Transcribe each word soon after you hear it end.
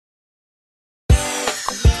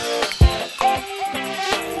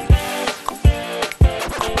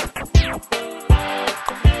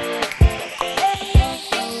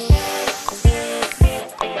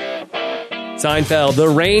Seinfeld, The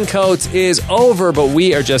Raincoats is over, but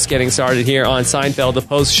we are just getting started here on Seinfeld, the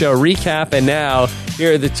post-show recap. And now,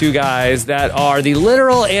 here are the two guys that are the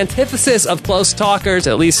literal antithesis of close talkers,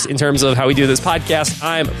 at least in terms of how we do this podcast.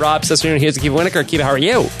 I'm Rob Cesternino. Here's Akiva Winokur. Akiva, how are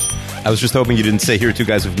you? I was just hoping you didn't say here are two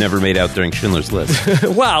guys who've never made out during Schindler's List.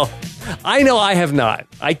 Well, I know I have not.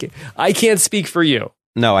 I can't speak for you.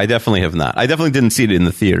 No, I definitely have not. I definitely didn't see it in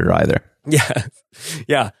the theater either.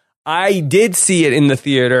 Yeah. I did see it in the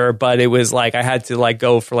theater, but it was like I had to like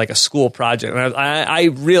go for like a school project. And I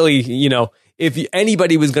really, if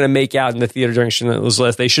anybody was going to make out in the theater during Schindler's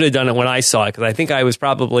List, they should have done it when I saw it, because I think I was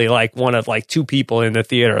probably like one of like two people in the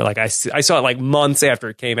theater. Like I saw it like months after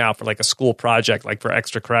it came out for like a school project, like for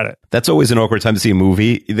extra credit. That's always an awkward time to see a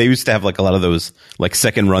movie. They used to have like a lot of those like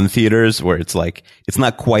second run theaters where it's like it's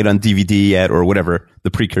not quite on DVD yet or whatever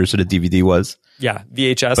the precursor to DVD was. Yeah,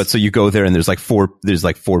 VHS. But so you go there and there's like four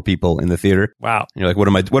people in the theater. Wow. And you're like, what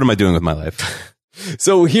am I doing with my life?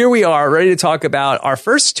 So here we are, ready to talk about our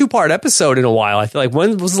first two-part episode in a while. I feel like,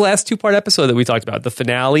 when was the last two-part episode that we talked about? The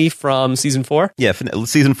finale from season 4? Yeah,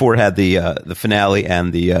 season 4 had the finale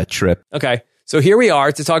and the trip. Okay. So here we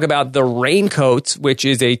are to talk about The Raincoats, which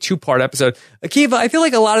is a two-part episode. Akiva, I feel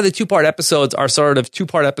like a lot of the two-part episodes are sort of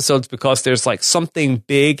two-part episodes because there's like something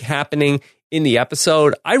big happening in the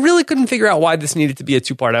episode. I really couldn't figure out why this needed to be a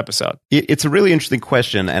two-part episode. It's a really interesting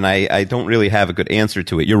question, and I don't really have a good answer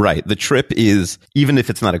to it. You're right. The trip is, even if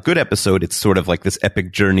it's not a good episode, it's sort of like this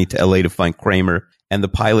epic journey to LA to find Kramer, and the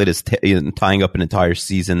pilot is tying up an entire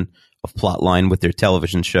season of plot line with their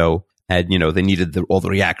television show. And, they needed all the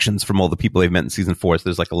reactions from all the people they've met in season 4, so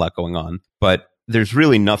there's like a lot going on. But there's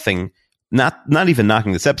really nothing, not even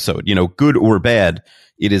knocking this episode, good or bad.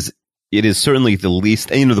 It is certainly the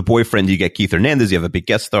least, and the boyfriend, you get Keith Hernandez, you have a big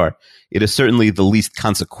guest star. It is certainly the least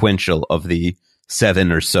consequential of the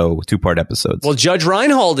 7 or so two-part episodes. Well, Judge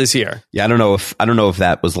Reinhold is here. Yeah, I don't know if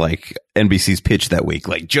that was like NBC's pitch that week,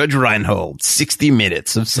 like Judge Reinhold, 60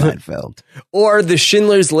 minutes of Seinfeld. Or the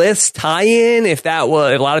Schindler's List tie-in, if that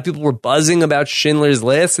was, a lot of people were buzzing about Schindler's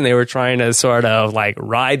List and they were trying to sort of like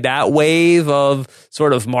ride that wave of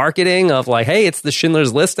sort of marketing of like, hey, it's the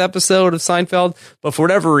Schindler's List episode of Seinfeld. But for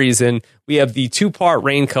whatever reason, we have the two-part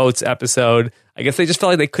Raincoats episode. I guess they just felt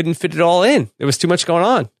like they couldn't fit it all in. There was too much going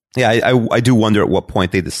on. Yeah, I do wonder at what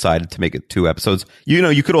point they decided to make it 2 episodes.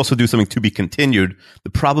 You could also do something to be continued. The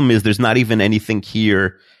problem is there's not even anything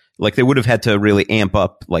here. Like they would have had to really amp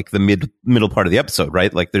up like the middle part of the episode,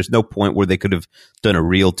 right? Like there's no point where they could have done a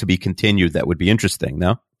real to be continued that would be interesting,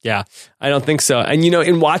 no? Yeah, I don't think so. And,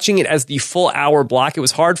 in watching it as the full hour block, it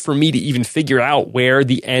was hard for me to even figure out where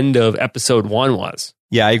the end of episode 1 was.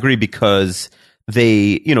 Yeah, I agree, because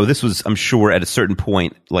they, this was, I'm sure, at a certain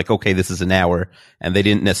point, like, okay, this is an hour, and they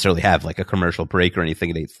didn't necessarily have like a commercial break or anything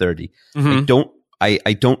at 8:30. Mm-hmm.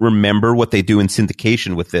 I don't remember what they do in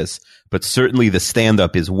syndication with this, but certainly the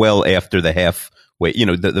stand-up is well after the halfway,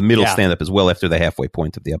 the middle stand-up is well after the halfway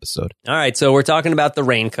point of the episode. All right, so we're talking about The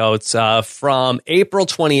Raincoats from April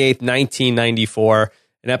 28th, 1994.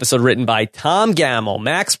 An episode written by Tom Gamble,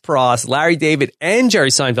 Max Pross, Larry David, and Jerry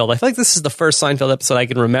Seinfeld. I feel like this is the first Seinfeld episode I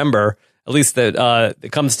can remember, at least that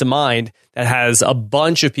comes to mind, that has a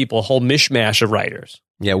bunch of people, a whole mishmash of writers.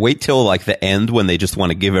 Yeah, wait till like the end when they just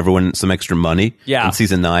want to give everyone some extra money in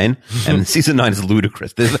season 9. And season 9 is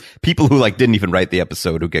ludicrous. There's people who like didn't even write the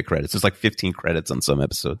episode who get credits. There's like 15 credits on some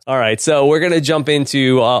episodes. All right, so we're going to jump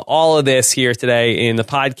into all of this here today in the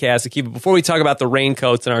podcast. Akiva, before we talk about The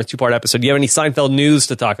Raincoats in our two-part episode, do you have any Seinfeld news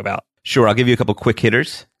to talk about? Sure, I'll give you a couple quick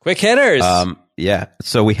hitters. Quick hitters. Yeah,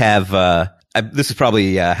 so we have, this has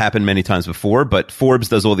probably happened many times before, but Forbes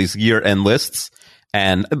does all these year-end lists.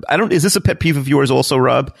 And is this a pet peeve of yours also,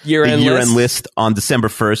 Rob? Year-end list on December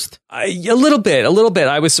 1st? A little bit.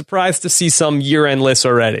 I was surprised to see some year-end lists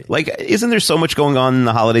already. Like, isn't there so much going on in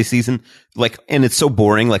the holiday season? Like, and it's so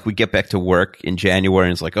boring. Like, we get back to work in January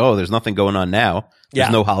and it's like, oh, there's nothing going on now. There's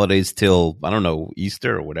no holidays till, I don't know,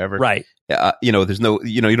 Easter or whatever. Right. There's no,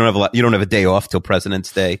 you don't have a day off till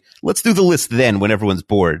President's Day. Let's do the list then when everyone's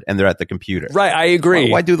bored and they're at the computer. Right. I agree.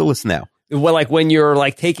 Why do the list now? Well, like when you're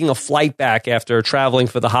like taking a flight back after traveling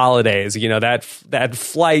for the holidays, that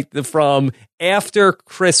flight from after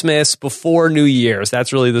Christmas, before New Year's,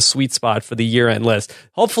 that's really the sweet spot for the year-end list.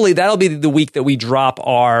 Hopefully that'll be the week that we drop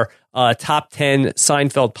our top 10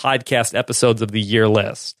 Seinfeld podcast episodes of the year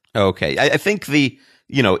list. Okay. I think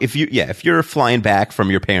if you're flying back from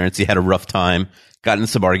your parents, you had a rough time, gotten in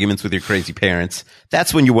some arguments with your crazy parents.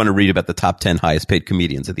 That's when you want to read about the top 10 highest paid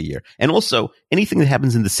comedians of the year. And also, anything that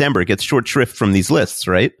happens in December gets short shrift from these lists,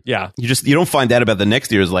 right? Yeah. You don't find out about the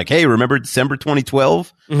next year. It's like, hey, remember December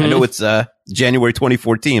 2012? I know it's January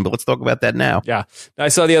 2014, but let's talk about that now. Yeah. I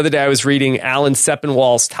saw the other day, I was reading Alan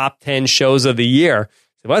Sepinwall's top 10 shows of the year.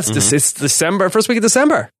 Well, it's December, first week of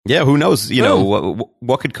December. Yeah, who knows? You know,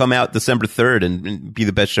 what could come out December 3rd and be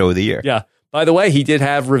the best show of the year? Yeah. By the way, he did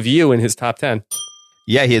have Review in his top 10.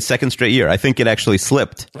 Yeah, he had second straight year. I think it actually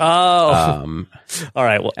slipped. Oh. All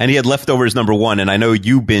right. Well, and he had Leftovers number 1, and I know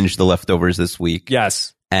you binged The Leftovers this week.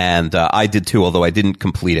 Yes. And I did too, although I didn't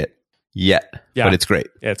complete it yet. Yeah. But it's great.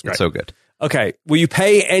 Yeah, it's great. It's so good. Okay. Will you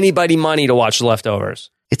pay anybody money to watch The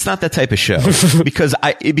Leftovers? It's not that type of show because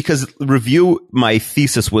Review, my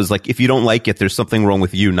thesis was like, if you don't like it, there's something wrong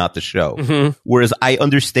with you, not the show. Mm-hmm. Whereas I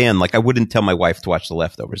understand, like, I wouldn't tell my wife to watch The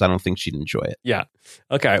Leftovers. I don't think she'd enjoy it. Yeah.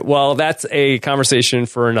 Okay. Well, that's a conversation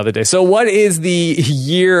for another day. So what is the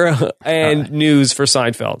year and news for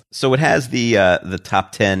Seinfeld? So it has the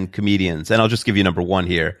top 10 comedians, and I'll just give you number 1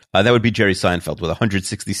 here. That would be Jerry Seinfeld with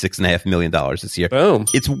 $166.5 million this year. Boom.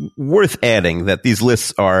 It's worth adding that these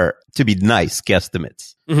lists are, to be nice,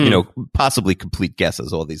 guesstimates. Mm-hmm. You know, possibly complete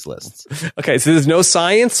guesses, all these lists. Okay, so there's no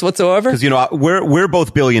science whatsoever? Because, you know, we're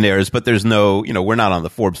both billionaires, but there's no, you know, we're not on the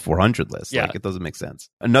Forbes 400 list. Yeah. Like, it doesn't make sense.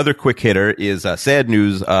 Another quick hitter is sad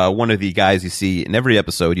news. One of the guys you see in every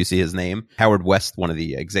episode, you see his name, Howard West, one of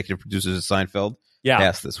the executive producers of Seinfeld,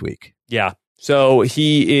 passed this week. Yeah. So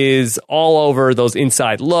he is all over those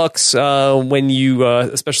inside looks when you,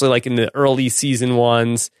 especially like in the early season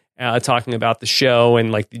ones, talking about the show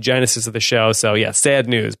and like the genesis of the show. So yeah, sad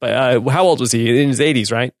news. But how old was he? In his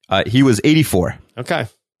 80s, right? He was 84. Okay.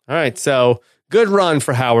 All right. So good run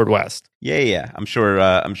for Howard West. Yeah. I'm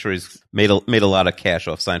sure he's made a lot of cash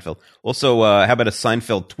off Seinfeld. Also, how about a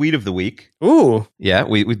Seinfeld tweet of the week? Ooh. Yeah,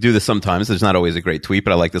 we do this sometimes. There's not always a great tweet,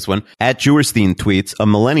 but I like this one. At Jewerstein tweets, a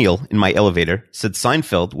millennial in my elevator said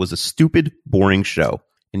Seinfeld was a stupid, boring show.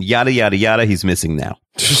 And yada, yada, yada, he's missing now.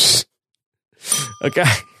 Okay.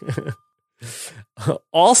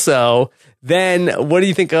 Also, then what do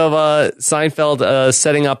you think of Seinfeld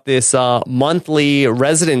setting up this monthly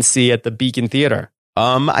residency at the Beacon Theater?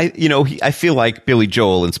 I feel like Billy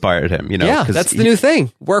Joel inspired him, you know. Yeah, that's the new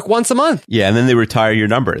thing. Work once a month. Yeah, and then they retire your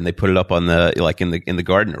number and they put it up on the, like, in the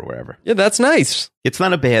garden or wherever. Yeah, that's nice. It's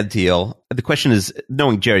not a bad deal. The question is,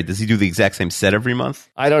 knowing Jerry, does he do the exact same set every month?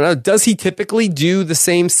 I don't know. Does he typically do the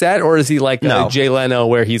same set, or is he like Jay Leno,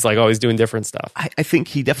 where he's like always doing different stuff? I think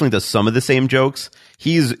he definitely does some of the same jokes.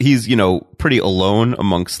 He's pretty alone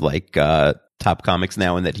amongst like top comics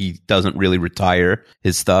now, in that he doesn't really retire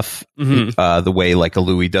his stuff the way like a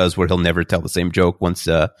Louis does, where he'll never tell the same joke once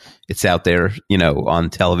it's out there, you know,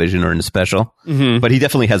 on television or in a special. Mm-hmm. But he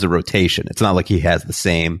definitely has a rotation. It's not like he has the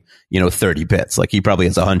same, 30 bits. Like, he probably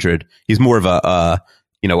has 100. He's more of a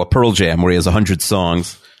Pearl Jam, where he has 100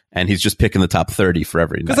 songs and he's just picking the top 30 for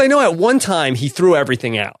every night. Because I know at one time he threw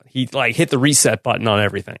everything out. He like hit the reset button on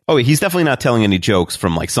everything. Oh, he's definitely not telling any jokes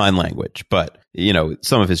from like sign language, but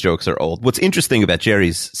some of his jokes are old. What's interesting about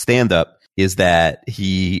Jerry's stand-up is that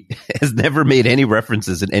he has never made any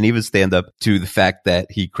references in any of his stand-up to the fact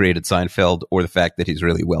that he created Seinfeld or the fact that he's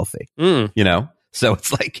really wealthy. So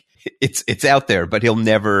it's like, it's out there, but he'll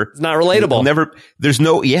never. It's not relatable. There's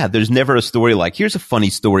never a story like, here's a funny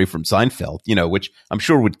story from Seinfeld, which I'm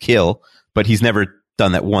sure would kill, but he's never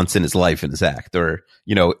done that once in his life in his act. Or,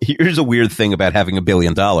 here's a weird thing about having $1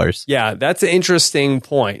 billion. Yeah, that's an interesting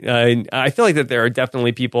point. I feel like that there are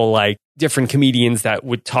definitely people like different comedians that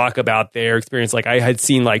would talk about their experience. Like, I had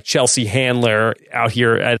seen like Chelsea Handler out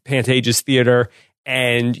here at Pantages Theater.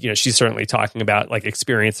 And, she's certainly talking about like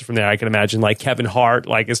experiences from there. I can imagine like Kevin Hart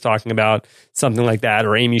like is talking about something like that,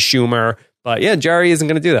 or Amy Schumer. But yeah, Jerry isn't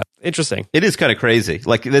going to do that. Interesting. It is kind of crazy.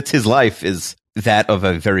 Like, that's his life is that of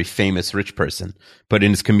a very famous rich person. But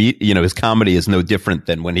in his his comedy is no different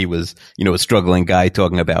than when he was, a struggling guy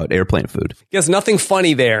talking about airplane food. Yes, nothing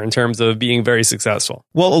funny there in terms of being very successful.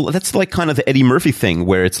 Well, that's like kind of the Eddie Murphy thing,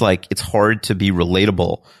 where it's like, it's hard to be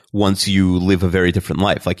relatable once you live a very different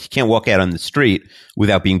life. Like, you can't walk out on the street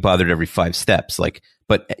without being bothered every 5 steps. Like,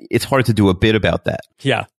 but it's hard to do a bit about that.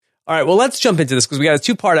 Yeah. All right, well, let's jump into this because we got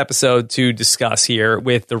a 2-part episode to discuss here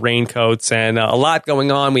with the Raincoats and a lot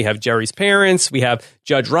going on. We have Jerry's parents. We have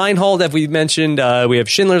Judge Reinhold, as we mentioned. We have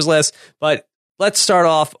Schindler's List. But let's start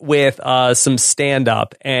off with some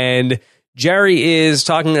stand-up. And Jerry is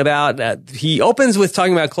talking about, he opens with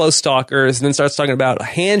talking about close stalkers and then starts talking about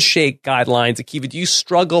handshake guidelines. Akiva, do you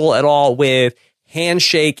struggle at all with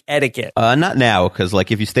handshake etiquette? Not now, because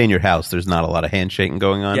like if you stay in your house, there's not a lot of handshaking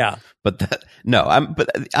going on. Yeah. But but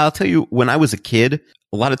I'll tell you, when I was a kid,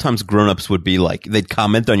 a lot of times grown-ups would be like, they'd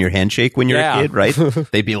comment on your handshake when you're a kid, right?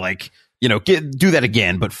 They'd be like, do that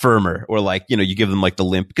again, but firmer. Or like, you give them like the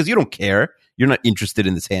limp because you don't care. You're not interested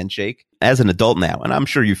in this handshake. As an adult now, and I'm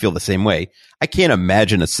sure you feel the same way, I can't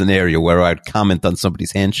imagine a scenario where I'd comment on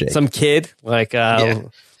somebody's handshake. Some kid, like,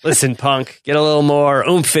 listen, punk, get a little more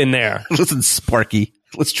oomph in there. Listen, Sparky,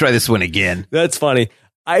 let's try this one again. That's funny.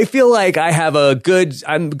 I feel like I have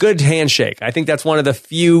I'm good handshake. I think that's one of the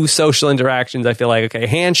few social interactions I feel like, okay,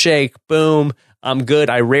 handshake, boom, I'm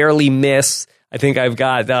good. I rarely miss. I think I've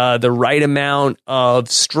got the right amount of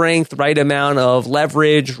strength, right amount of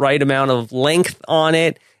leverage, right amount of length on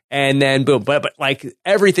it. And then boom, but like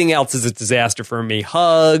everything else is a disaster for me.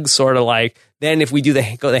 Hugs, sort of like, then if we do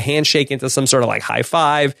go the handshake into some sort of like high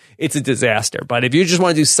five, it's a disaster. But if you just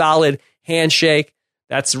want to do solid handshake,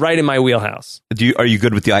 that's right in my wheelhouse. Are you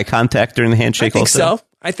good with the eye contact during the handshake?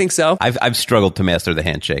 I think so. I've struggled to master the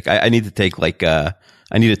handshake. I need to take I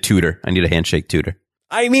need a tutor. I need a handshake tutor.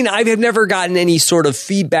 I mean, I have never gotten any sort of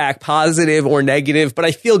feedback, positive or negative, but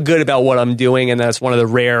I feel good about what I'm doing, and that's one of the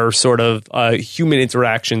rare sort of human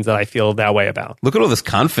interactions that I feel that way about. Look at all this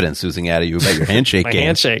confidence oozing out of you about your handshake My game.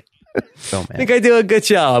 handshake. Oh, man. I think I do a good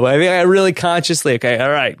job. I think I really consciously, okay,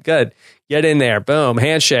 all right, good. Get in there. Boom,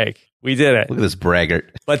 handshake. We did it. Look at this braggart.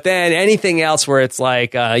 But then anything else where it's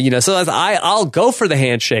like, so I'll go for the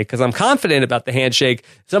handshake because I'm confident about the handshake.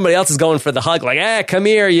 Somebody else is going for the hug, like, come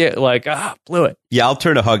here. You like, blew it. Yeah, I'll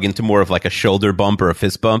turn a hug into more of like a shoulder bump or a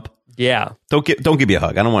fist bump. Yeah. Don't give me a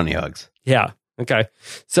hug. I don't want any hugs. Yeah. Okay.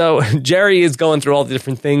 So Jerry is going through all the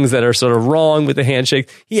different things that are sort of wrong with the handshake.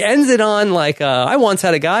 He ends it on like, I once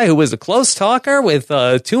had a guy who was a close talker with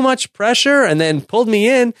too much pressure and then pulled me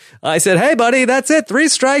in. I said, hey, buddy, that's it. 3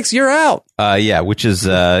 strikes, you're out. Which is,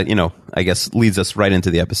 I guess leads us right into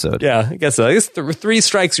the episode. Yeah, I guess so. I guess 3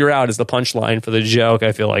 strikes, you're out is the punchline for the joke.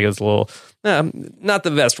 I feel like it's a little, not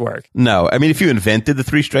the best work. No, I mean, if you invented the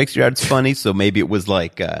 3 strikes, you're out, it's funny. So maybe it was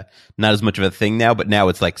like not as much of a thing now, but now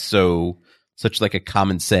it's like such like a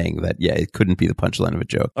common saying that, it couldn't be the punchline of a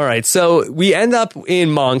joke. All right. So we end up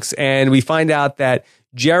in Monk's and we find out that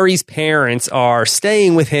Jerry's parents are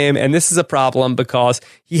staying with him. And this is a problem because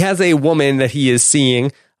he has a woman that he is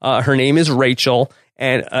seeing. Her name is Rachel,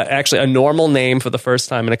 and actually a normal name for the first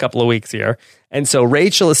time in a couple of weeks here. And so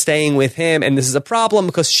Rachel is staying with him. And this is a problem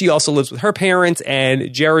because she also lives with her parents,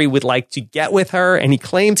 and Jerry would like to get with her. And he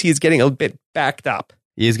claims he's getting a bit backed up.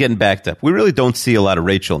 He's getting backed up. We really don't see a lot of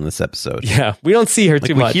Rachel in this episode. Yeah, we don't see her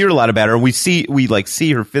too much. We hear a lot about her. We see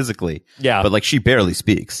her physically. Yeah. But she barely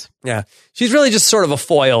speaks. Yeah. She's really just sort of a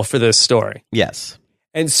foil for this story. Yes.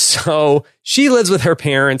 And so she lives with her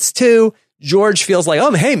parents too. George feels like,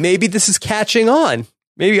 hey, maybe this is catching on.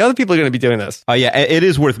 Maybe other people are going to be doing this. Oh, yeah. It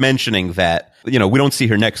is worth mentioning that, we don't see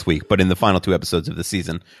her next week, but in the final 2 episodes of the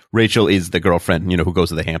season, Rachel is the girlfriend, who goes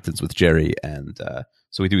to the Hamptons with Jerry. And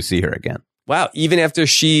so we do see her again. Wow. Even after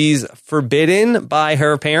she's forbidden by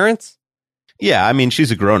her parents? Yeah. I mean, she's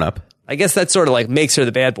a grown up. I guess that sort of makes her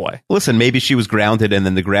the bad boy. Listen, maybe she was grounded and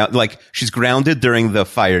then she's grounded during the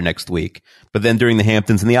fire next week, but then during the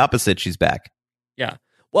Hamptons and the opposite, she's back. Yeah.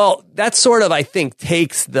 Well, that sort of, I think,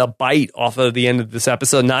 takes the bite off of the end of this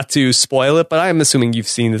episode, not to spoil it, but I'm assuming you've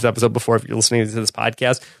seen this episode before if you're listening to this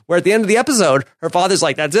podcast, where at the end of the episode, her father's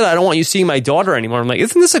like, that's it, I don't want you seeing my daughter anymore. I'm like,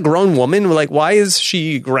 isn't this a grown woman? Like, why is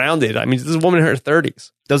she grounded? I mean, this is a woman in her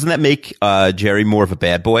 30s. Doesn't that make Jerry more of a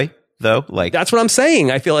bad boy, though? That's what I'm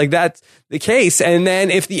saying. I feel like that's the case. And then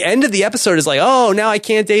if the end of the episode is like, oh, now I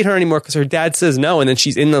can't date her anymore because her dad says no, and then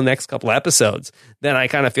she's in the next couple of episodes, then I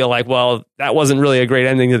kind of feel like, well, that wasn't really a great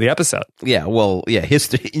ending to the episode. Yeah, well, yeah,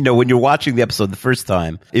 history. When you're watching the episode the first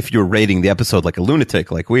time, if you're rating the episode like a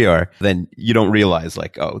lunatic, like we are, then you don't realize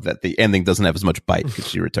that the ending doesn't have as much bite because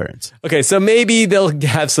she returns. Okay, so maybe they'll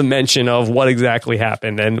have some mention of what exactly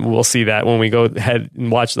happened, and we'll see that when we go ahead and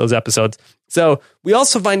watch those episodes. So we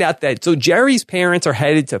also find out that Jerry's parents are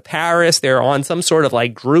headed to Paris. They're on some sort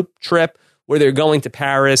of group trip where they're going to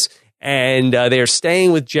Paris, and they're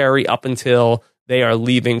staying with Jerry up until they are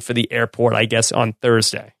leaving for the airport, I guess, on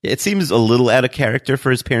Thursday. It seems a little out of character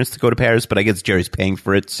for his parents to go to Paris, but I guess Jerry's paying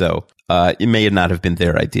for it, so it may not have been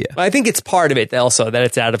their idea. I think it's part of it also that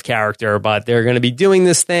it's out of character, but they're going to be doing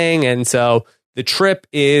this thing, and so the trip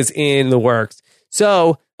is in the works.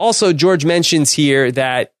 So also, George mentions here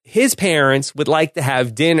that his parents would like to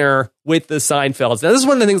have dinner with the Seinfelds. Now, this is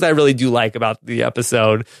one of the things I really do like about the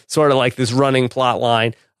episode, sort of like this running plot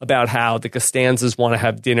line about how the Costanzas want to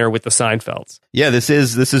have dinner with the Seinfelds. Yeah, this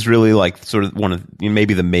is really sort of one of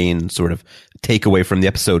maybe the main sort of takeaway from the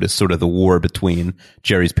episode is sort of the war between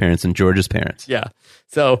Jerry's parents and George's parents. Yeah.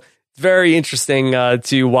 So very interesting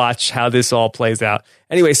to watch how this all plays out.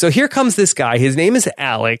 Anyway, so here comes this guy. His name is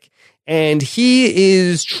Alec, and he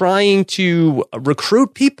is trying to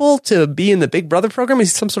recruit people to be in the Big Brother program.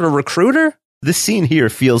 He's some sort of recruiter. This scene here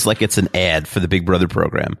feels like it's an ad for the Big Brother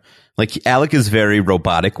program. Like, Alec is very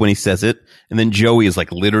robotic when he says it, and then Joey is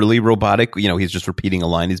like literally robotic. You know, he's just repeating a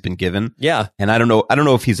line he's been given. Yeah. And I don't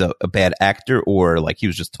know if he's a bad actor or like he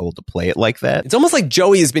was just told to play it like that. It's almost like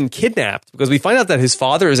Joey has been kidnapped, because we find out that his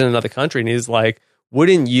father is in another country, and he's like,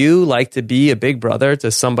 wouldn't you like to be a big brother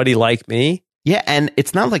to somebody like me? Yeah, and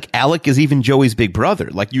it's not like Alec is even Joey's big brother.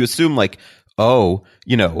 Like, you assume like, oh,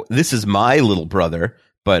 you know, this is my little brother,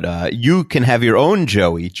 but you can have your own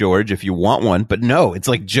Joey, George, if you want one. But no, it's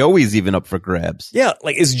like Joey's even up for grabs. Yeah,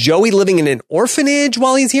 like, is Joey living in an orphanage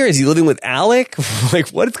while he's here? Is he living with Alec? Like,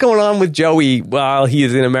 what's going on with Joey while he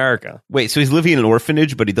is in America? Wait, so he's living in an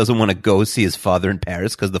orphanage, but he doesn't want to go see his father in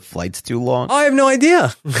Paris because the flight's too long? I have no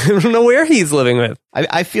idea. I don't know where he's living with.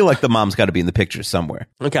 I feel like the mom's got to be in the picture somewhere.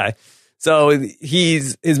 Okay. So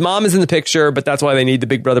his mom is in the picture, but that's why they need the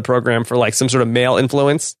Big Brother program for like some sort of male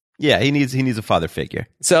influence. Yeah, he needs a father figure.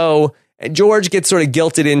 So George gets sort of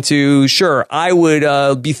guilted into, sure, I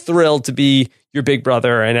would be thrilled to be your big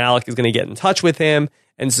brother, and Alec is going to get in touch with him.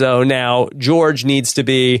 And so now George needs to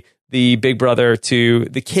be the big brother to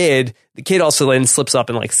the kid. The kid also then slips up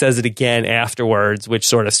and like says it again afterwards, which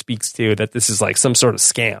sort of speaks to that this is like some sort of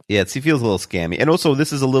scam. Yeah, he feels a little scammy. And also,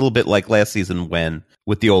 this is a little bit like last season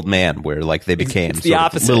with the old man, where like they became it's the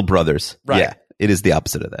opposite. Little brothers. Right. Yeah, it is the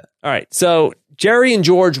opposite of that. All right. So Jerry and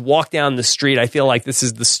George walk down the street. I feel like this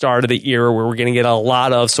is the start of the era where we're going to get a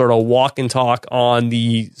lot of sort of walk and talk on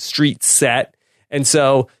the street set. And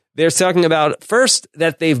so they're talking about first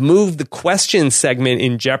that they've moved the question segment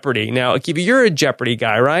in Jeopardy. Now, Akiva, you're a Jeopardy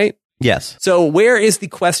guy, right? Yes. So where is the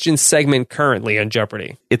question segment currently on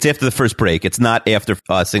Jeopardy? It's after the first break. It's not after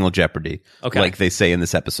Single Jeopardy, okay, like they say in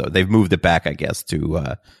this episode. They've moved it back, I guess,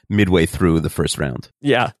 to midway through the first round.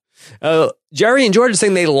 Yeah. Jerry and George are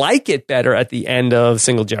saying they like it better at the end of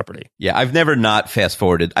Single Jeopardy. Yeah, I've never not fast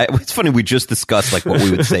forwarded. It's funny, we just discussed like what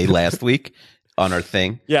we would say last week on our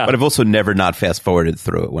thing. Yeah. But I've also never not fast forwarded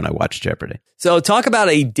through it when I watch Jeopardy. So talk about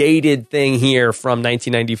a dated thing here from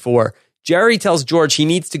 1994. Jerry tells George he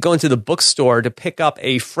needs to go into the bookstore to pick up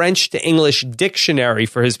a French to English dictionary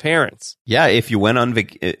for his parents. Yeah, if you went on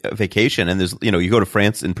vacation and there's, you go to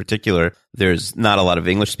France in particular, there's not a lot of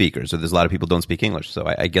English speakers, or there's a lot of people who don't speak English. So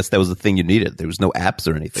I guess that was the thing you needed. There was no apps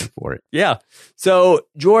or anything for it. Yeah. So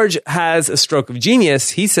George has a stroke of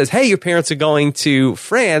genius. He says, hey, your parents are going to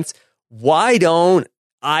France. Why don't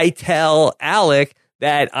I tell Alec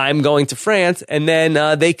that I'm going to France, and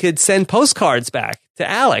then they could send postcards back to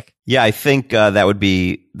Alec? Yeah, I think that would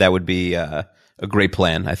be a great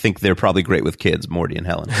plan. I think they're probably great with kids, Morty and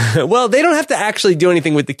Helen. Well, they don't have to actually do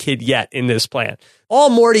anything with the kid yet in this plan. All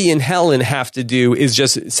Morty and Helen have to do is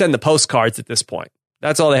just send the postcards at this point.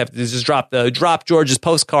 That's all they have to do, is just drop George's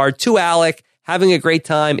postcard to Alec, having a great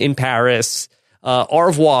time in Paris. Au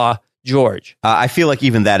revoir, George. I feel like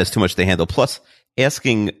even that is too much to handle. Plus,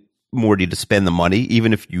 asking Morty to spend the money,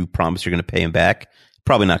 even if you promise you're going to pay him back,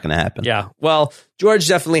 probably not going to happen. Yeah. Well, George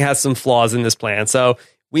definitely has some flaws in this plan. So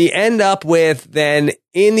we end up with then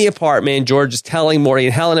in the apartment, George is telling Morty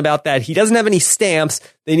and Helen about that. He doesn't have any stamps.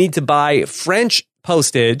 They need to buy French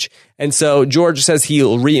postage. And so George says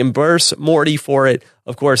he'll reimburse Morty for it.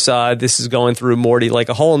 Of course, this is going through Morty like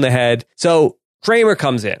a hole in the head. So Kramer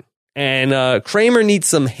comes in, and Kramer needs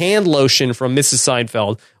some hand lotion from Mrs.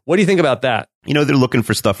 Seinfeld. What do you think about that? They're looking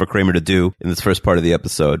for stuff for Kramer to do in this first part of the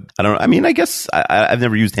episode. I guess I've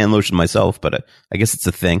never used hand lotion myself, but I guess it's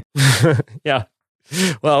a thing. Yeah.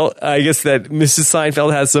 Well, I guess that Mrs.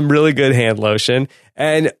 Seinfeld has some really good hand lotion.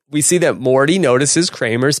 And we see that Morty notices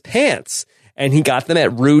Kramer's pants, and he got them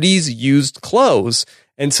at Rudy's used clothes.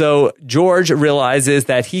 And so George realizes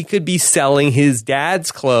that he could be selling his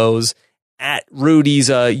dad's clothes at Rudy's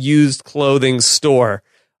used clothing store.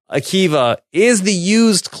 Akiva, is the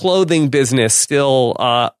used clothing business still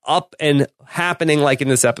up and happening like in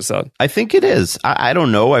this episode? I think it is. I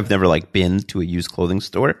don't know. I've never been to a used clothing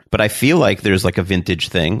store, but I feel like there's a vintage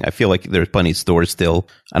thing. I feel like there's plenty of stores still.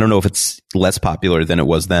 I don't know if it's less popular than it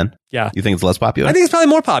was then. Yeah. You think it's less popular? I think it's probably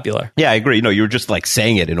more popular. Yeah, I agree. You were just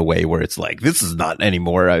saying it in a way where it's this is not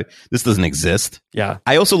anymore. This doesn't exist. Yeah.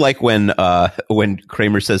 I also like when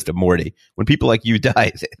Kramer says to Morty, when people like you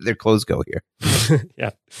die, their clothes go here.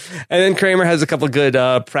 Yeah. And then Kramer has a couple of good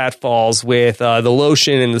pratfalls with the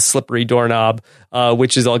lotion and the slippery doorknob,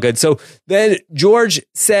 which is all good. So then George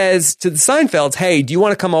says to the Seinfelds, hey, do you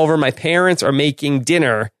want to come over? My parents are making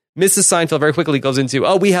dinner. Mrs. Seinfeld very quickly goes into,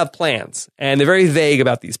 we have plans. And they're very vague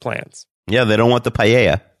about these plans. Yeah, they don't want the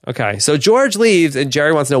paella. Okay, so George leaves and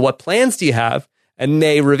Jerry wants to know, what plans do you have? And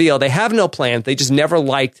they reveal they have no plans. They just never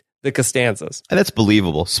liked the Costanzas. And that's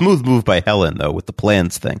believable. Smooth move by Helen, though, with the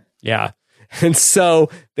plans thing. Yeah. And so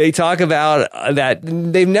they talk about that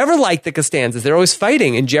they've never liked the Costanzas. They're always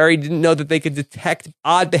fighting. And Jerry didn't know that they could detect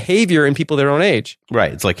odd behavior in people their own age.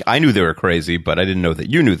 Right. It's like, I knew they were crazy, but I didn't know that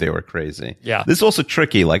you knew they were crazy. Yeah. This is also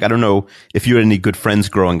tricky. Like, I don't know if you had any good friends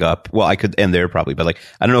growing up. Well, I could end there probably, but like,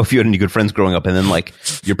 I don't know if you had any good friends growing up and then like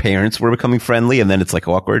your parents were becoming friendly and then it's like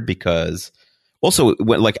awkward because also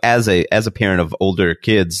when, like as a parent of older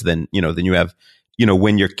kids, then you have,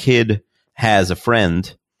 when your kid has a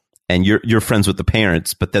friend and you're friends with the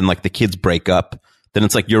parents, but then like the kids break up, then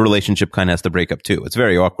it's like your relationship kind of has to break up too. It's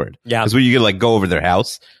very awkward. Yeah. Because when you could like go over their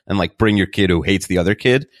house and like bring your kid who hates the other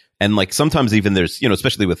kid. And like sometimes even there's,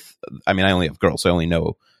 especially with, I mean, I only have girls, so I only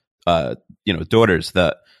know, daughters,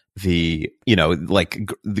 the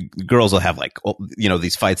girls will have like,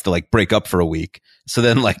 these fights to like break up for a week. So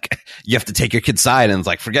then like you have to take your kid's side and it's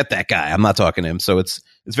like, forget that guy. I'm not talking to him. So it's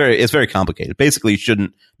very complicated. Basically, you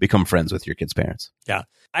shouldn't become friends with your kid's parents. Yeah.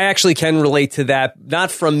 I actually can relate to that, not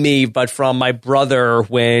from me, but from my brother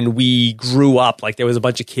when we grew up. Like there was a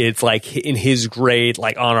bunch of kids like in his grade,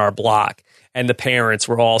 like on our block, and the parents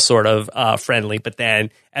were all sort of friendly. But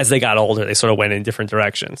then as they got older, they sort of went in different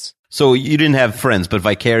directions. So you didn't have friends, but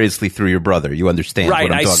vicariously through your brother, you understand. Right.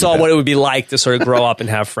 What I'm I talking saw about. what it would be like to sort of grow up and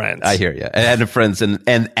have friends. I hear you. And have friends and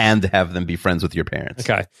have them be friends with your parents.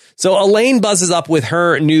 Okay. So Elaine buzzes up with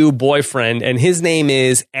her new boyfriend, and his name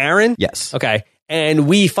is Aaron. Yes. Okay. And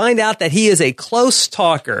we find out that he is a close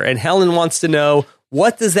talker, and Helen wants to know,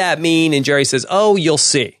 what does that mean? And Jerry says, oh, you'll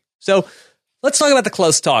see. So let's talk about the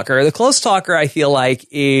close talker. The close talker, I feel like,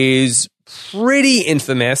 is pretty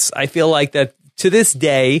infamous. I feel like that to this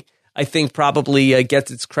day, I think probably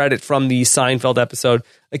gets its credit from the Seinfeld episode.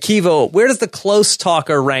 Akiva, where does the close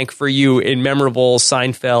talker rank for you in memorable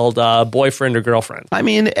Seinfeld boyfriend or girlfriend? I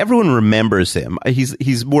mean, everyone remembers him.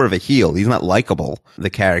 He's more of a heel. He's not likable, the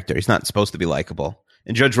character. He's not supposed to be likable.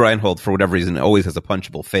 And Judge Reinhold, for whatever reason, always has a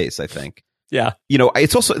punchable face, I think. Yeah.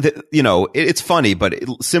 It's also, it's funny, but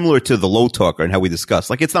similar to the low talker and how we discussed,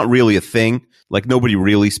 like, it's not really a thing. Like, nobody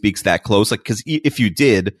really speaks that close. Like, because if you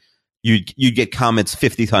did, you'd get comments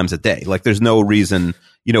 50 times a day. Like, there's no reason,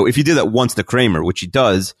 if you did that once to Kramer, which he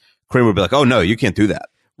does, Kramer would be like, oh, no, you can't do that.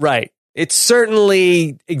 Right. It's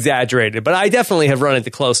certainly exaggerated, but I definitely have run into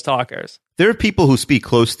close talkers. There are people who speak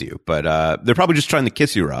close to you, but they're probably just trying to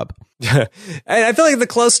kiss you, Rob. And I feel like the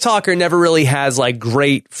close talker never really has like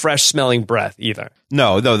great fresh smelling breath either.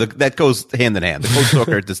 No, that goes hand in hand. The close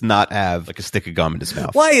talker does not have like a stick of gum in his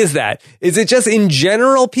mouth. Why is that? Is it just in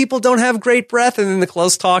general people don't have great breath, and then the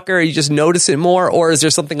close talker, you just notice it more? Or is there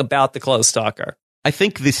something about the close talker? I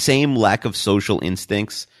think the same lack of social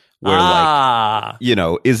instincts where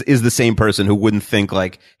is the same person who wouldn't think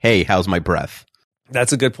like, hey, how's my breath?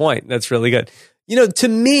 That's a good point. That's really good. To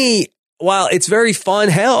me, while it's very fun,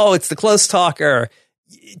 it's the close talker.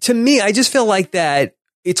 To me, I just feel like that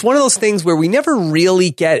it's one of those things where we never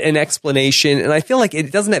really get an explanation. And I feel like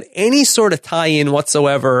it doesn't have any sort of tie-in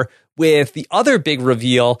whatsoever with the other big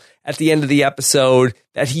reveal at the end of the episode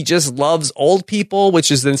that he just loves old people, which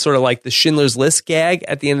is then sort of like the Schindler's List gag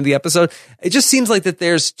at the end of the episode. It just seems like that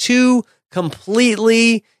there's two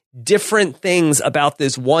completely different things about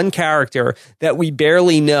this one character that we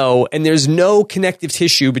barely know, and there's no connective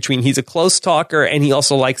tissue between he's a close talker and he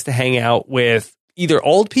also likes to hang out with either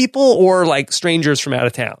old people or like strangers from out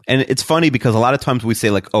of town. And it's funny because a lot of times we say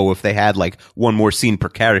like, oh, if they had like one more scene per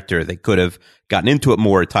character, they could have gotten into it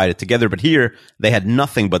more, tied it together. But here they had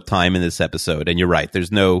nothing but time in this episode. And you're right.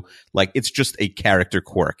 There's no, like, it's just a character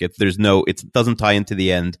quirk. It doesn't tie into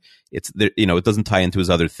the end. It doesn't tie into his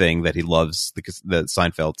other thing that he loves, the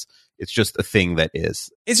Seinfelds. It's just a thing that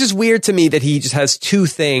is. It's just weird to me that he just has two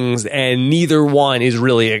things and neither one is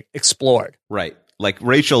really explored. Right. Like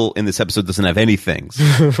Rachel in this episode doesn't have any things,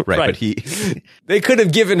 right? But they could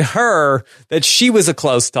have given her that she was a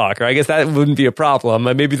close talker. I guess that wouldn't be a problem.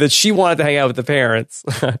 Maybe that she wanted to hang out with the parents.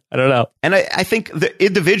 I don't know. And I think that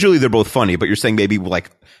individually they're both funny, but you're saying maybe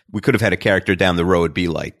like we could have had a character down the road be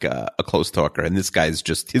like a close talker, and this guy's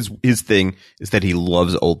just his thing is that he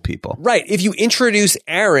loves old people. Right. If you introduce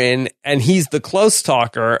Aaron and he's the close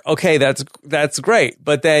talker, okay, that's great.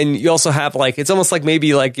 But then you also have like it's almost like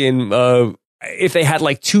maybe like in. If they had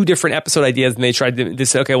like two different episode ideas and they tried to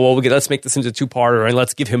say, okay, well, let's make this into a two-parter and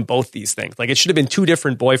let's give him both these things. Like it should have been two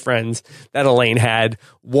different boyfriends that Elaine had.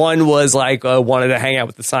 One was like wanted to hang out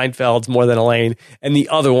with the Seinfelds more than Elaine, and the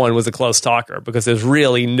other one was a close talker because there's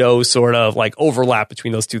really no sort of like overlap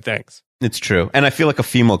between those two things. It's true. And I feel like a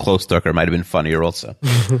female close talker might have been funnier also.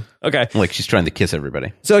 Okay. Like she's trying to kiss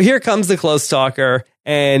everybody. So here comes the close talker,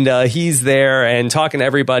 and he's there and talking to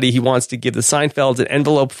everybody. He wants to give the Seinfelds an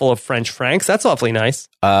envelope full of French francs. That's awfully nice.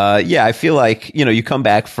 Yeah, I feel like, you come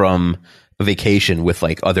back from a vacation with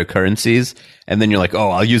like other currencies, and then you're like, oh,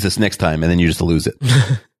 I'll use this next time, and then you just lose it.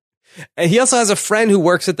 And he also has a friend who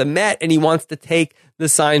works at the Met, and he wants to take the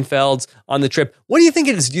Seinfelds on the trip. What do you think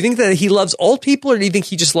it is? Do you think that he loves old people, or do you think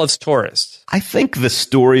he just loves tourists? I think the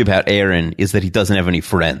story about Aaron is that he doesn't have any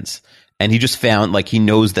friends. And he just found, like, he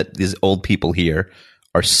knows that these old people here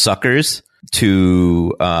are suckers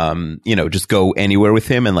to, just go anywhere with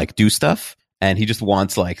him and, like, do stuff. And he just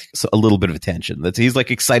wants, like, a little bit of attention. He's, like,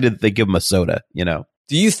 excited that they give him a soda,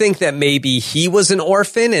 Do you think that maybe he was an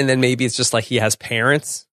orphan, and then maybe it's just like he has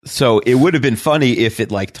parents? So it would have been funny if it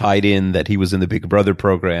like tied in that he was in the Big Brother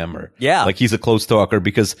program, or like he's a close talker,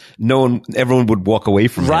 because everyone would walk away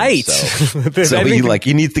from him. Right. So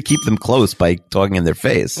he needs to keep them close by talking in their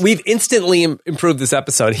face. We've instantly improved this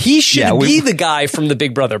episode. He should be the guy from the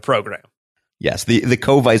Big Brother program. Yes, the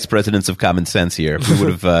co-vice presidents of common sense here. We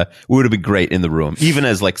would have been great in the room, even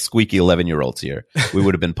as like squeaky 11-year-olds here. We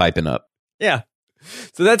would have been piping up. Yeah.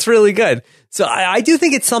 So that's really good. So I do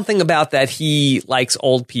think it's something about that he likes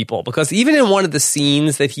old people, because even in one of the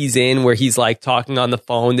scenes that he's in where he's like talking on the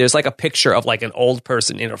phone, there's like a picture of like an old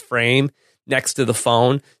person in a frame next to the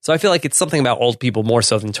phone. So I feel like it's something about old people more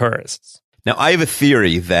so than tourists. Now, I have a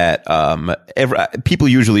theory that people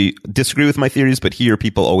usually disagree with my theories, but here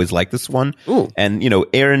people always like this one. Ooh. And,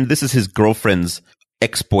 Aaron, this is his girlfriend's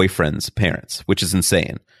ex-boyfriend's parents, which is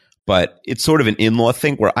insane. But it's sort of an in-law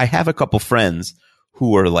thing where I have a couple friends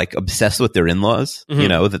who are like obsessed with their in-laws,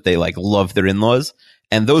 that they like love their in-laws.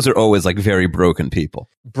 And those are always like very broken people.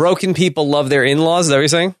 Broken people love their in-laws? Is that what you're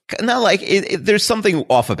saying? Not like there's something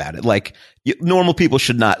off about it. Like normal people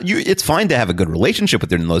should not. It's fine to have a good relationship with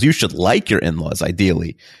their in-laws. You should like your in-laws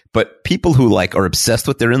ideally. But people who like are obsessed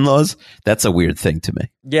with their in-laws, that's a weird thing to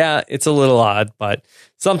me. Yeah, it's a little odd, but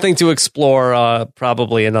something to explore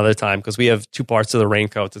probably another time, because we have 2 parts of the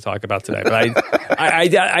raincoat to talk about today. But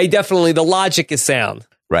I definitely, the logic is sound.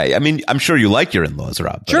 Right. I mean, I'm sure you like your in-laws,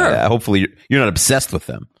 Rob. Sure. Hopefully you're not obsessed with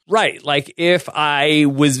them. Right. Like if I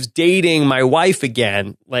was dating my wife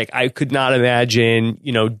again, like I could not imagine,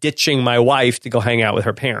 ditching my wife to go hang out with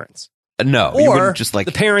her parents. No. Or you wouldn't just like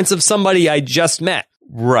the parents of somebody I just met.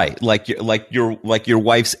 Right. Like your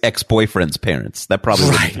wife's ex-boyfriend's parents. That probably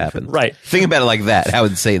wouldn't happen. Right. Think about it like that. How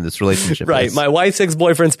insane this relationship right. is. My wife's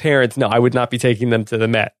ex-boyfriend's parents. No, I would not be taking them to the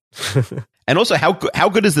Met. And also, how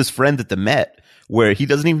good is this friend at the Met, where he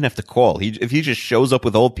doesn't even have to call? If he just shows up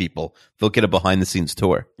with old people, they'll get a behind-the-scenes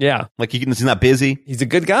tour. Yeah. Like he's not busy. He's a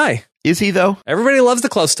good guy. Is he, though? Everybody loves the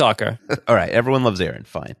close talker. All right. Everyone loves Aaron.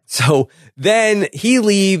 Fine. So then he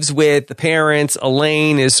leaves with the parents.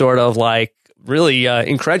 Elaine is sort of like really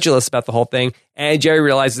incredulous about the whole thing. And Jerry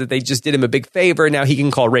realizes that they just did him a big favor. Now he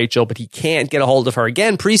can call Rachel, but he can't get a hold of her.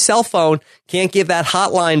 Again, pre-cell phone. Can't give that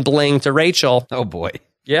hotline bling to Rachel. Oh, boy.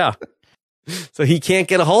 Yeah. So he can't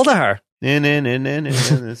get a hold of her.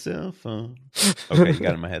 The cell phone. Okay, you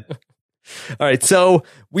got it in my head. All right, so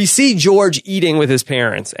we see George eating with his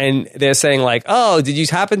parents, and they're saying like, oh, did you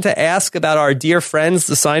happen to ask about our dear friends,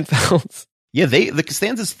 the Seinfelds? Yeah, the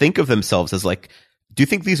Costanzas think of themselves as like, do you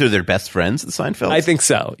think these are their best friends, the Seinfelds? I think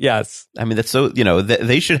so, yes. I mean, that's so,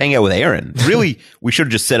 they should hang out with Aaron. Really, we should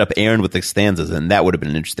have just set up Aaron with the Costanzas, and that would have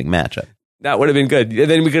been an interesting matchup. That would have been good. And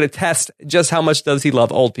then we're going to test just how much does he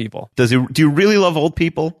love old people. Do you really love old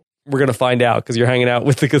people? We're going to find out, because you're hanging out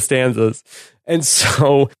with the Costanzas. And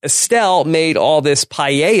so Estelle made all this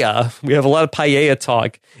paella. We have a lot of paella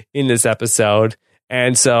talk in this episode.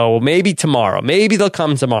 And so maybe tomorrow. Maybe they'll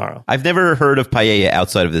come tomorrow. I've never heard of paella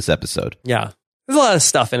outside of this episode. Yeah. There's a lot of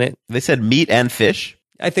stuff in it. They said meat and fish?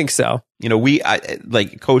 I think so.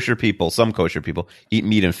 Like kosher people, some kosher people eat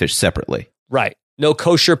meat and fish separately. Right. No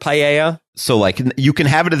kosher paella. So like you can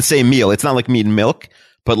have it in the same meal. It's not like meat and milk,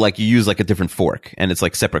 but like you use like a different fork, and it's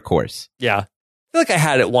like separate course. Yeah. I feel like I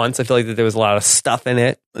had it once. I feel like that there was a lot of stuff in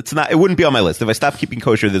it. It wouldn't be on my list. If I stopped keeping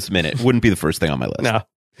kosher this minute, it wouldn't be the first thing on my list. No.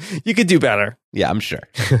 You could do better. Yeah, I'm sure.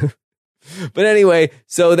 But anyway,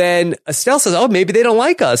 so then Estelle says, oh, maybe they don't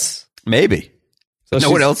like us. Maybe. So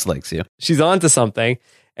no one else likes you. She's on to something.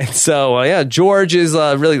 And so, George is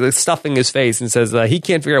really like stuffing his face and says he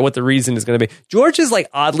can't figure out what the reason is going to be. George is like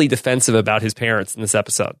oddly defensive about his parents in this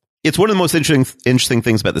episode. It's one of the most interesting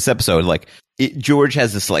things about this episode. Like George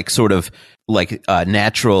has this like sort of like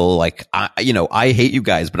natural, like, I hate you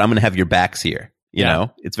guys, but I'm going to have your backs here. You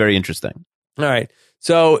know, it's very interesting. All right.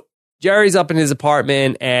 So Jerry's up in his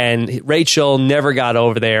apartment, and Rachel never got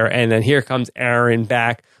over there. And then here comes Aaron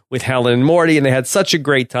back with Helen and Morty, and they had such a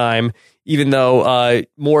great time, even though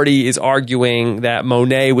Morty is arguing that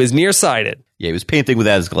Monet was nearsighted. Yeah, he was painting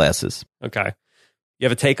without his glasses. Okay. You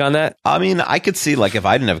have a take on that? I mean, I could see, like, if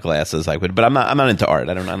I didn't have glasses, I would, but I'm not into art.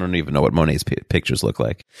 I don't even know what Monet's pictures look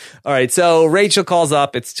like. All right, so Rachel calls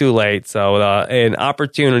up. It's too late. So an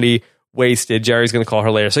opportunity wasted. Jerry's going to call her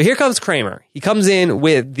later. So here comes Kramer. He comes in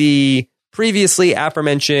with the previously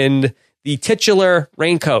aforementioned, the titular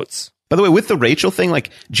raincoats. By the way, with the Rachel thing, like,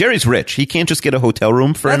 Jerry's rich. He can't just get a hotel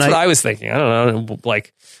room for a night. That's what I was thinking. I don't know.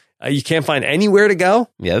 Like, you can't find anywhere to go?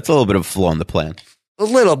 Yeah, that's a little bit of a flaw in the plan. A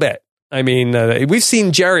little bit. I mean, we've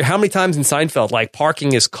seen Jerry how many times in Seinfeld, like,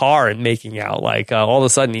 parking his car and making out. Like, all of a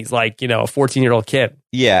sudden, he's like, a 14-year-old kid.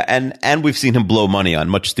 Yeah, and we've seen him blow money on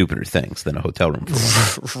much stupider things than a hotel room.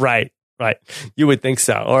 Right. You would think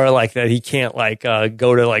so. Or, like, that he can't, like,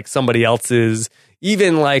 go to, like, somebody else's,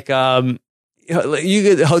 even, like,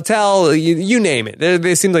 hotel, you name it.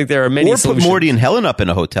 There seems like there are many solutions. Or put Morty and Helen up in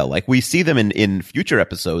a hotel. Like, we see them in future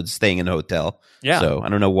episodes staying in a hotel. Yeah. So I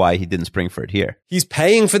don't know why he didn't spring for it here. He's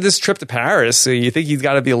paying for this trip to Paris, so you think he's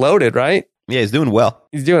got to be loaded, right? Yeah, he's doing well.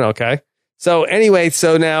 He's doing okay. So anyway,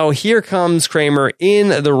 so now here comes Kramer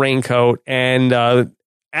in the raincoat, and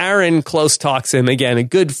Aaron close talks him. Again, a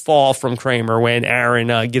good fall from Kramer when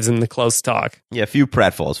Aaron gives him the close talk. Yeah, a few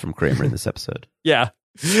pratfalls from Kramer in this episode. Yeah.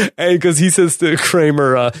 And because he says to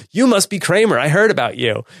Kramer, you must be Kramer. I heard about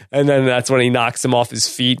you. And then that's when he knocks him off his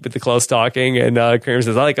feet with the close talking. And Kramer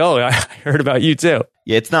says, I heard about you too.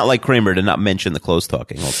 Yeah, it's not like Kramer to not mention the close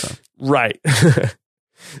talking also. Right.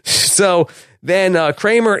 So then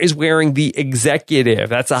Kramer is wearing the executive.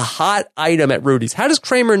 That's a hot item at Rudy's. How does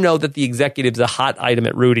Kramer know that the executive's a hot item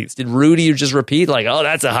at Rudy's? Did Rudy just repeat like, oh,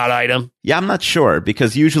 that's a hot item? Yeah, I'm not sure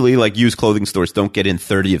because usually like used clothing stores don't get in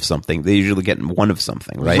 30 of something. They usually get in one of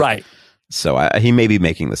something, right? Right. So he may be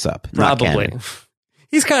making this up. Probably.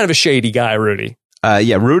 He's kind of a shady guy, Rudy.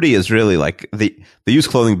 Yeah, Rudy is really like the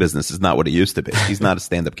used clothing business is not what it used to be. He's not a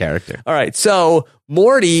stand-up character. All right. So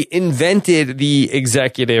Morty invented the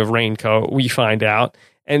executive raincoat, we find out.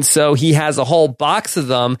 And so he has a whole box of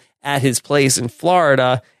them at his place in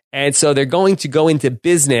Florida. And so they're going to go into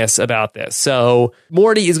business about this. So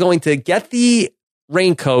Morty is going to get the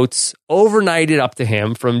raincoats overnighted up to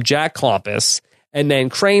him from Jack Klompus. And then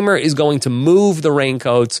Kramer is going to move the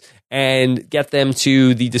raincoats and get them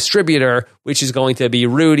to the distributor, which is going to be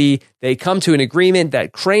Rudy. They come to an agreement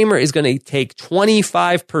that Kramer is going to take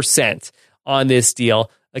 25% on this deal.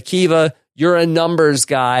 Akiva, you're a numbers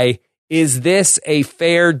guy. Is this a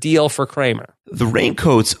fair deal for Kramer? The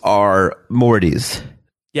raincoats are Morty's.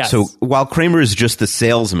 Yes. So while Kramer is just a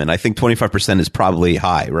salesman, I think 25% is probably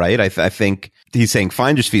high, right? I think he's saying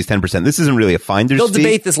finder's fee is 10%. This isn't really a finder's fee. They'll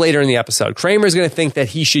debate this later in the episode. Kramer's going to think that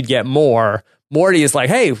he should get more. Morty is like,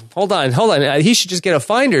 hey, hold on. He should just get a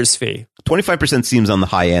finder's fee. 25% seems on the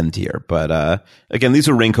high end here. But again, these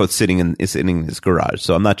are raincoats sitting in his garage.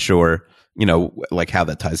 So I'm not sure, like how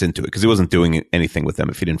that ties into it because he wasn't doing anything with them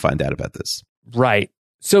if he didn't find out about this. Right.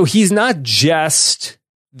 So he's not just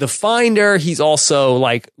the finder. He's also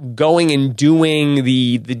like going and doing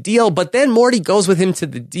the deal. But then Morty goes with him to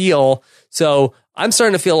the deal. So I'm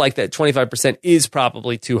starting to feel like that 25% is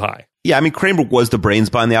probably too high. Yeah, I mean, Kramer was the brains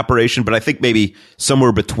behind the operation, but I think maybe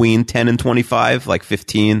somewhere between 10 and 25, like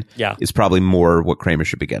 15, is probably more what Kramer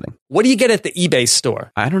should be getting. What do you get at the eBay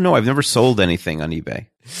store? I don't know. I've never sold anything on eBay.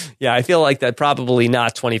 Yeah, I feel like that probably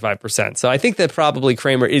not 25%. So I think that probably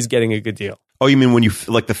Kramer is getting a good deal. Oh, you mean when you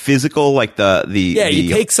like the physical, like you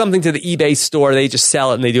take something to the eBay store, they just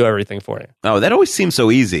sell it and they do everything for you. Oh, that always seems so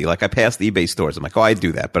easy. Like I passed eBay stores. I'm like, oh, I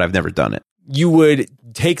do that, but I've never done it. You would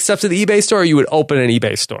take stuff to the eBay store or you would open an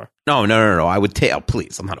eBay store? No. I would take,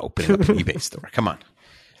 please, I'm not opening up an eBay store. Come on.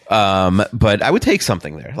 But I would take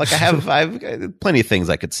something there. Like I've plenty of things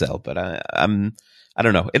I could sell, but I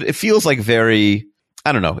don't know. It feels like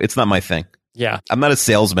I don't know. It's not my thing. Yeah. I'm not a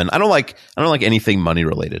salesman. I don't like anything money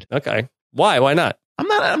related. Okay. Why? Why not?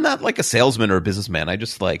 I'm not like a salesman or a businessman. I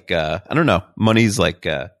just like, I don't know. Money's like,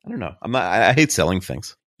 I don't know. I hate selling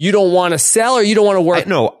things. You don't want to sell or you don't want to work?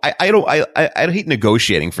 I hate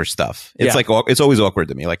negotiating for stuff. It's like, it's always awkward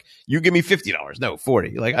to me. Like you give me $50. No,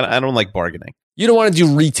 40. Like I don't like bargaining. You don't want to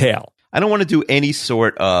do retail. I don't want to do any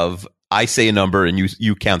sort of, I say a number and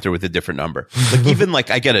you counter with a different number. Like even like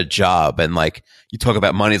I get a job and like you talk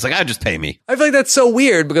about money. It's like, just pay me. I feel like that's so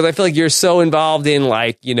weird because I feel like you're so involved in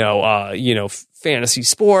like, fantasy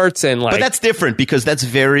sports and like. But that's different because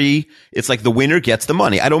it's like the winner gets the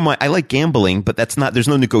money. I don't mind. I like gambling, but there's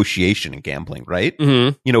no negotiation in gambling, right?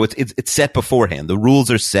 Mm-hmm. It's set beforehand. The rules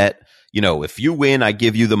are set. If you win, I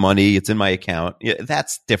give you the money. It's in my account. Yeah,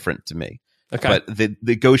 that's different to me. Okay. But the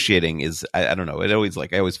negotiating is, I don't know. I always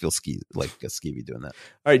feel skeevy doing that.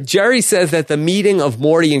 All right. Jerry says that the meeting of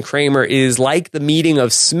Morty and Kramer is like the meeting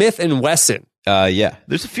of Smith and Wesson. Yeah.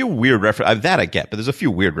 There's a few weird references. That I get, but there's a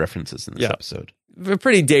few weird references in this episode. They're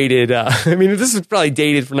pretty dated. I mean, this is probably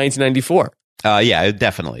dated from 1994. Yeah,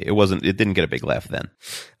 definitely. It didn't get a big laugh then.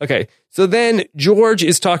 Okay. So then George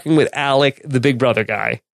is talking with Alec, the Big Brother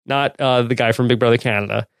guy, not the guy from Big Brother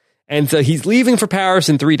Canada. And so he's leaving for Paris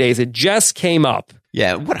in 3 days. It just came up.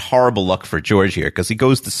 Yeah, what horrible luck for George here, because he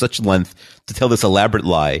goes to such length to tell this elaborate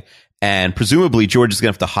lie. And presumably George is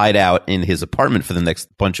going to have to hide out in his apartment for the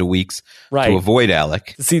next bunch of weeks to avoid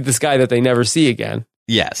Alec. To see this guy that they never see again.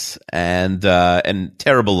 Yes, and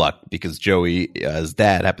terrible luck because Joey's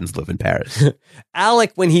dad happens to live in Paris.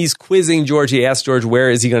 Alec, when he's quizzing George, he asks George, where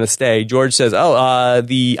is he going to stay? George says,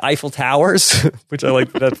 the Eiffel Towers, which I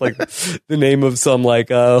like. That's like the name of some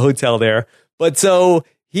hotel there. But so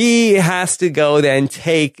he has to go then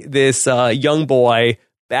take this young boy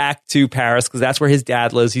back to Paris because that's where his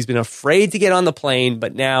dad lives. He's been afraid to get on the plane,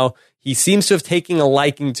 but now he seems to have taken a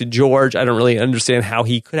liking to George. I don't really understand how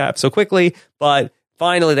he could have so quickly, but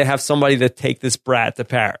finally, they have somebody to take this brat to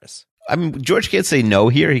Paris. I mean, George can't say no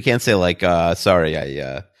here. He can't say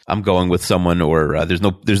sorry, I'm going with someone, or there's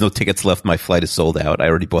no tickets left. My flight is sold out. I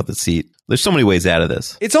already bought the seat. There's so many ways out of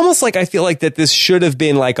this. It's almost like I feel like that this should have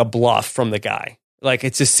been like a bluff from the guy. Like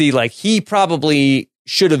it's to see like he probably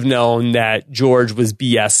should have known that George was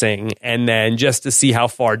BSing, and then just to see how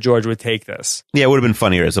far George would take this. Yeah, it would have been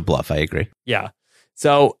funnier as a bluff. I agree. Yeah.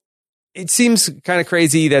 So it seems kind of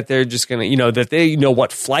crazy that they're just going to, that they know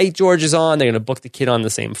what flight George is on. They're going to book the kid on the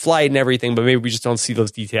same flight and everything, but maybe we just don't see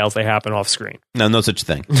those details. They happen off screen. No such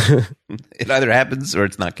thing. It either happens or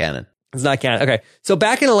it's not canon. It's not canon. Okay. So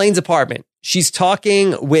back in Elaine's apartment, she's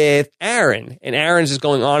talking with Aaron, and Aaron's just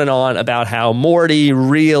going on and on about how Morty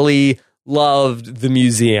really loved the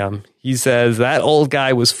museum. He says that old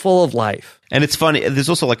guy was full of life. And it's funny. There's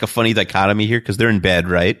also like a funny dichotomy here because they're in bed,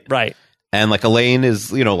 right? Right. And like Elaine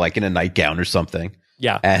is, like in a nightgown or something.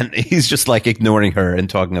 Yeah. And he's just like ignoring her and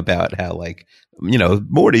talking about how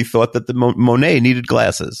Morty thought that the Monet needed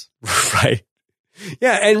glasses. Right.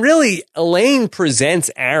 Yeah. And really, Elaine presents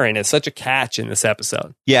Aaron as such a catch in this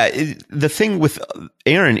episode. Yeah. The thing with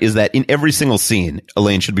Aaron is that in every single scene,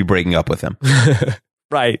 Elaine should be breaking up with him.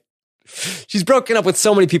 Right. She's broken up with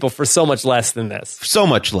so many people for so much less than this. So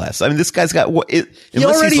much less. I mean, this guy's got he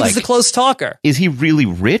already is a close talker. Is he really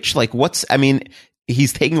rich? Like,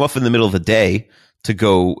 he's taking off in the middle of the day to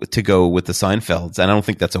go with the Seinfelds, and I don't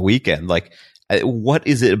think that's a weekend. Like, what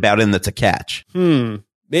is it about him that's a catch?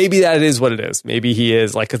 Maybe that is what it is. Maybe he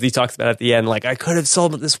is because he talks about at the end, I could have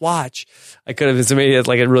sold this watch. I could have, maybe it's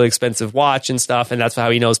a really expensive watch and stuff. And that's how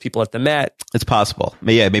he knows people at the Met. It's possible.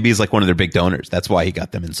 Yeah. Maybe he's one of their big donors. That's why he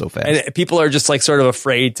got them in so fast. And people are just sort of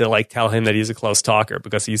afraid to tell him that he's a close talker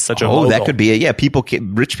because he's such a mogul. That could be it. Yeah.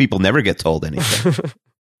 Rich people never get told anything.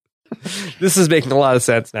 This is making a lot of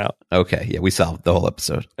sense now. Okay. Yeah. We solved the whole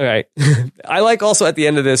episode. All right. I like also at the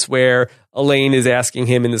end of this where Elaine is asking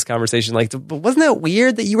him in this conversation, but wasn't that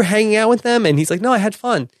weird that you were hanging out with them? And he's like, no, I had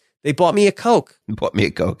fun. They bought me a Coke.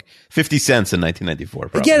 50 cents in 1994.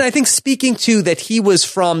 Probably. Again, I think speaking to that he was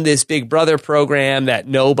from this Big Brother program that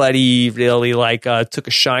nobody really took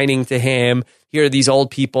a shining to him. Here are these old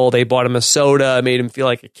people. They bought him a soda, made him feel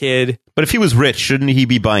like a kid. But if he was rich, shouldn't he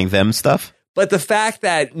be buying them stuff? But the fact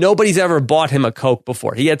that nobody's ever bought him a Coke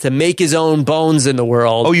before, he had to make his own bones in the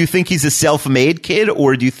world. Oh, you think he's a self-made kid,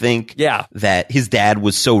 or do you think that his dad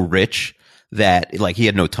was so rich that he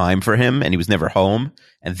had no time for him and he was never home,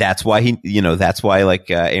 and that's why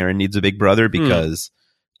Aaron needs a big brother because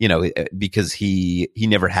because he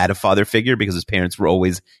never had a father figure because his parents were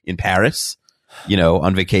always in Paris.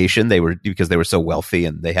 On vacation. Because they were so wealthy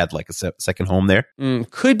and they had a second home there.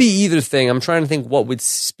 Could be either thing. I'm trying to think what would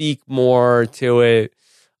speak more to it.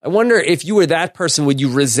 I wonder if you were that person, would you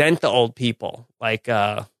resent the old people? Like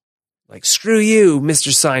screw you,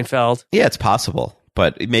 Mr. Seinfeld. Yeah, it's possible,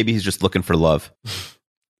 but maybe he's just looking for love.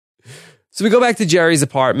 So we go back to Jerry's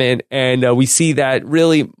apartment and we see that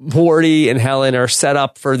really Morty and Helen are set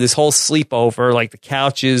up for this whole sleepover, the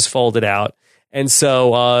couch is folded out. And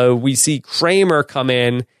so we see Kramer come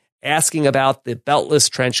in asking about the beltless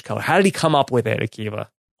trench coat. How did he come up with it, Akiva?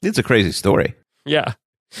 It's a crazy story. Yeah,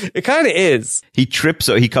 it kind of is. He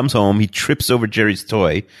comes home, he trips over Jerry's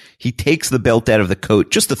toy. He takes the belt out of the coat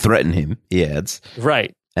just to threaten him, he adds.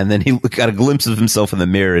 Right. And then he got a glimpse of himself in the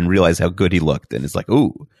mirror and realized how good he looked. And it's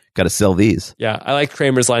ooh, got to sell these. Yeah, I like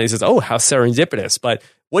Kramer's line. He says, oh, how serendipitous. But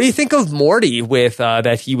What do you think of Morty with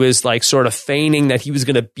that he was like sort of feigning that he was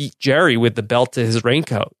going to beat Jerry with the belt to his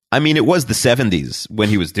raincoat? I mean, it was the 70s when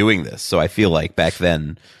he was doing this. So I feel like back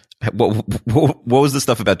then, what was the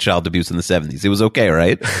stuff about child abuse in the 70s? It was okay,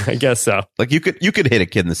 right? I guess so. Like you could hit a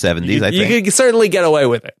kid in the 70s, I think. You could certainly get away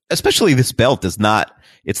with it. Especially this belt is not,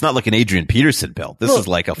 it's not like an Adrian Peterson belt. This is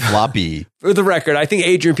like a floppy. For the record, I think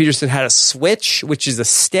Adrian Peterson had a switch, which is a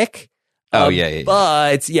stick. Oh, yeah.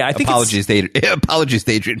 But yeah, I think apologies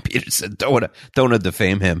to Adrian Peterson. Don't want to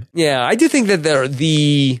defame him. Yeah, I do think that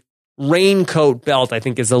the raincoat belt, I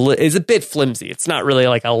think, is a bit flimsy. It's not really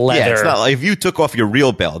like a leather. Yeah, it's not like if you took off your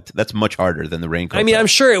real belt, that's much harder than the raincoat. I mean, belt. I'm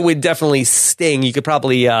sure it would definitely sting. You could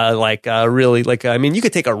probably really I mean, you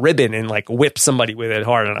could take a ribbon and like whip somebody with it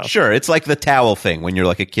hard enough. Sure, it's like the towel thing when you're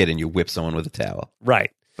like a kid and you whip someone with a towel. Right.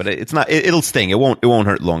 But it's not. It'll sting. It won't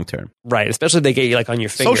hurt long term. Right. Especially if they get you like on your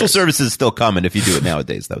fingers. Social services is still coming if you do it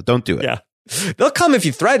nowadays, though. Don't do it. Yeah. They'll come if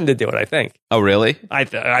you threaten to do it, I think. Oh, really?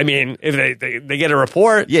 I mean, if they get a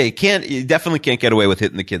report. Yeah, you definitely can't get away with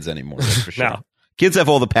hitting the kids anymore. That's for sure. No. Kids have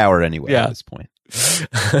all the power anyway at this point.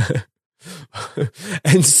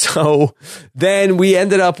 And so then we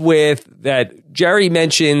ended up with that Jerry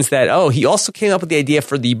mentions that, he also came up with the idea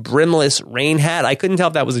for the brimless rain hat. I couldn't tell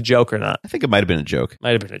if that was a joke or not. I think it might have been a joke.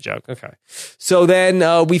 Might have been a joke. Okay. So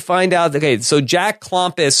then we find out, so Jack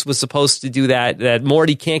Klompus was supposed to do that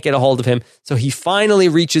Morty can't get a hold of him. So he finally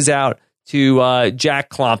reaches out to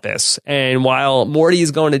Jack Klompus. And while Morty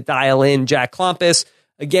is going to dial in Jack Klompus,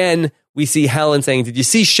 again, we see Helen saying, did you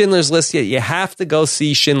see Schindler's List yet? You have to go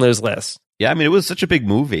see Schindler's List. Yeah, I mean, it was such a big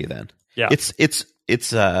movie then. Yeah. It's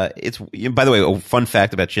by the way, a fun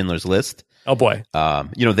fact about Schindler's List. Oh boy.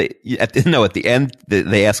 At the end,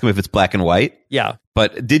 they ask him if it's black and white. Yeah.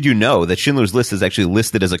 But did you know that Schindler's List is actually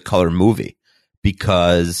listed as a color movie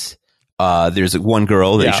because there's one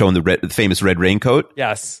girl they show in the famous red raincoat.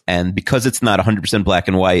 Yes. And because it's not 100% black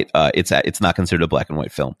and white, it's not considered a black and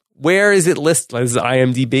white film. Where is it listed? Is it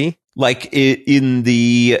IMDb? Like in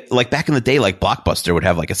the back in the day, like Blockbuster would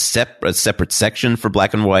have like a separate section for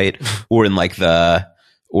black and white, or in like I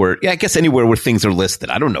guess anywhere where things are listed.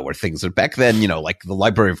 I don't know where things are back then. Like the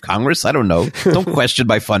Library of Congress. I don't know. Don't question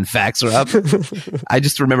my fun facts, Rob. I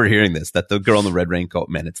just remember hearing that the girl in the red raincoat,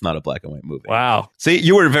 man, it's not a black and white movie. Wow. See,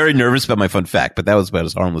 you were very nervous about my fun fact, but that was about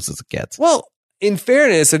as harmless as it gets. Well, in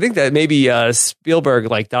fairness, I think that maybe Spielberg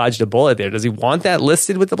dodged a bullet there. Does he want that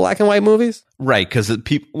listed with the black and white movies? Right, because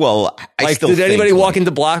people. Well, did anybody walk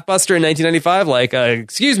into Blockbuster in 1995?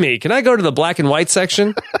 Excuse me, can I go to the black and white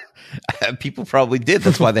section? People probably did.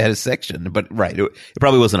 That's why they had a section. But right, it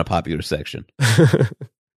probably wasn't a popular section.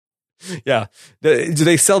 Yeah. Do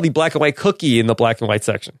they sell the black and white cookie in the black and white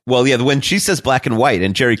section? Well, yeah, when she says black and white,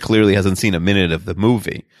 and Jerry clearly hasn't seen a minute of the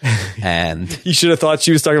movie, and he should have thought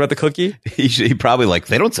she was talking about the cookie. He probably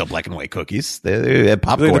they don't sell black and white cookies. They have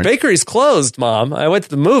popcorn. The bakery's closed, Mom. I went to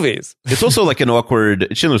the movies. It's also like an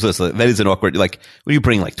awkward Schindler's List. That is an awkward, when you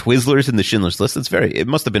bring Twizzlers in the Schindler's List, it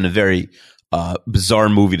must have been a very bizarre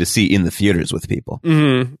movie to see in the theaters with people.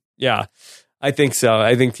 Mm-hmm. Yeah. I think so.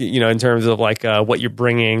 I think, in terms of what you're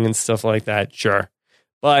bringing and stuff like that, sure.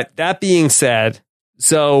 But that being said,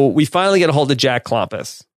 so we finally get a hold of Jack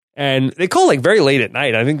Klompus. And they call very late at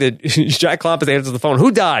night. I think that Jack Klompus answers the phone.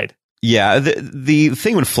 Who died? Yeah, the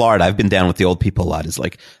thing in Florida, I've been down with the old people a lot, is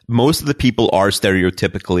most of the people are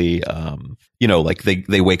stereotypically,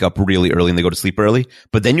 they wake up really early and they go to sleep early.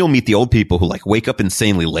 But then you'll meet the old people who wake up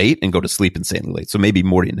insanely late and go to sleep insanely late. So maybe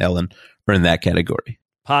Morty and Ellen are in that category.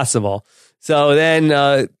 Possible. So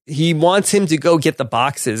then he wants him to go get the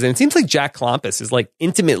boxes. And it seems like Jack Klompus is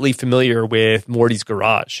intimately familiar with Morty's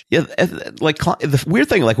garage. Yeah. The weird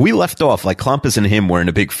thing, we left off Klompus and him were in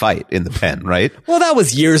a big fight in the pen, right? Well, that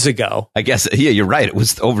was years ago. I guess. Yeah, you're right. It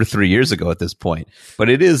was over 3 years ago at this point. But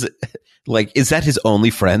it is is that his only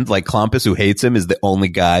friend? Klompus, who hates him, is the only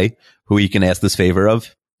guy who he can ask this favor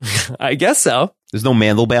of? I guess so. There's no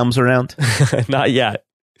Mandelbaums around? Not yet.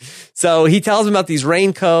 So he tells him about these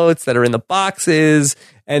raincoats that are in the boxes.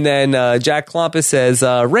 And then Jack Klompus says,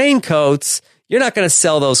 raincoats? You're not going to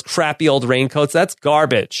sell those crappy old raincoats. That's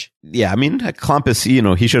garbage. Yeah, I mean, Klompus,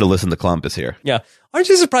 he should have listened to Klompus here. Yeah. Aren't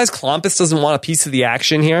you surprised Klompus doesn't want a piece of the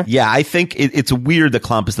action here? Yeah, I think it's weird that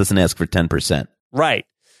Klompus doesn't ask for 10%. Right.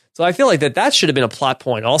 So I feel that should have been a plot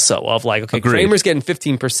point also of okay, agreed. Kramer's getting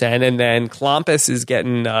 15% and then Klompus is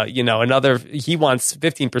getting, another, he wants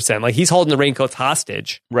 15%. He's holding the raincoats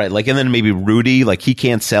hostage. Right. And then maybe Rudy, he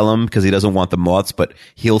can't sell them because he doesn't want the moths, but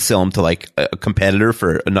he'll sell them to a competitor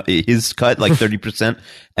for his cut, 30%.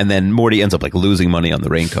 And then Morty ends up losing money on the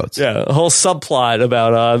raincoats. Yeah. A whole subplot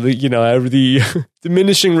about, the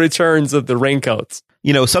diminishing returns of the raincoats.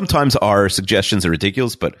 You know, sometimes our suggestions are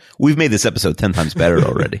ridiculous, but we've made this episode 10 times better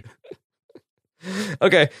already.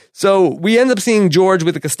 Okay, so we end up seeing George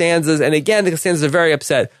with the Costanzas, and again, the Costanzas are very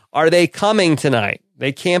upset. Are they coming tonight?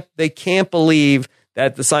 They can't believe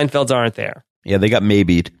that the Seinfelds aren't there. Yeah, they got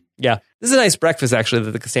maybe'd. Yeah, this is a nice breakfast, actually,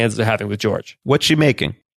 that the Costanzas are having with George. What's she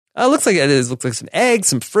making? Looks like it is. Looks like some eggs,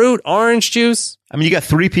 some fruit, orange juice. I mean, you got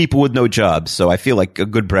 3 people with no jobs, so I feel like a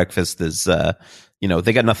good breakfast is,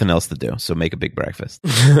 they got nothing else to do, so make a big breakfast.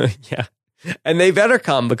 Yeah. And they better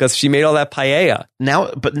come because she made all that paella.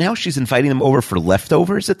 Now she's inviting them over for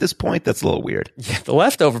leftovers at this point? That's a little weird. Yeah, the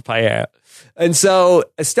leftover paella. And so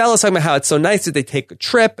Estella's talking about how it's so nice that they take a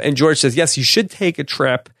trip. And George says, yes, you should take a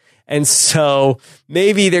trip. And so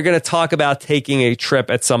maybe they're going to talk about taking a trip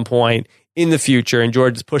at some point in the future. And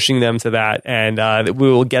George is pushing them to that. And we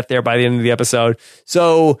will get there by the end of the episode.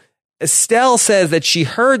 So Estelle says that she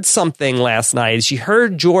heard something last night. She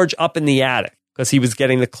heard George up in the attic because he was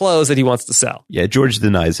getting the clothes that he wants to sell. Yeah, George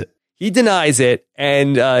denies it. He denies it,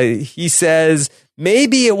 and he says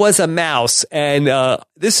maybe it was a mouse. And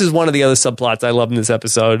this is one of the other subplots I love in this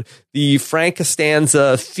episode, the Frank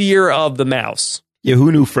Costanza fear of the mouse. Yeah,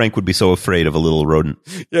 who knew Frank would be so afraid of a little rodent?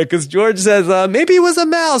 Yeah, because George says, maybe it was a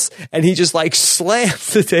mouse. And he just like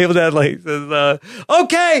slams the table down, like says,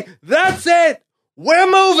 okay, that's it. We're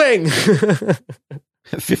moving.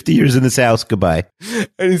 50 years in this house. Goodbye.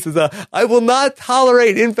 And he says, I will not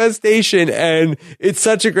tolerate infestation. And it's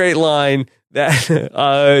such a great line that,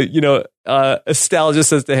 Estelle just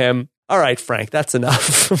says to him, all right, Frank, that's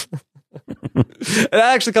enough. And that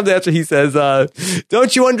actually comes after he says,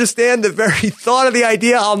 don't you understand the very thought of the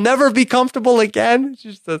idea? I'll never be comfortable again.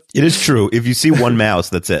 Says, it is true. If you see one mouse,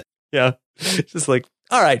 that's it. Yeah. Just like,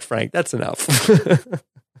 all right, Frank, that's enough.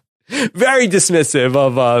 Very dismissive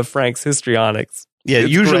of Frank's histrionics. Yeah,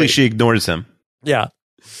 it's usually great. She ignores him. Yeah.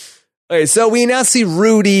 Okay, so we now see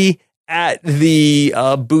Rudy at the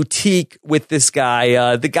boutique with this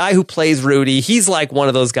guy. The guy who plays Rudy, he's like one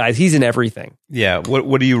of those guys. He's in everything. Yeah.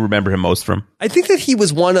 What do you remember him most from? I think that he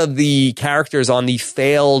was one of the characters on the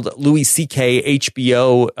failed Louis C.K.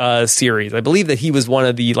 HBO series. I believe that he was one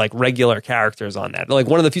of the like regular characters on that. Like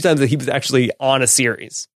one of the few times that he was actually on a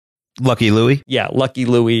series. Lucky Louie? Yeah, Lucky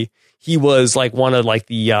Louie. He was like one of like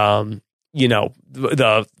the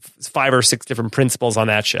the 5 or 6 different principals on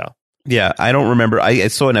that show. Yeah, I don't remember. I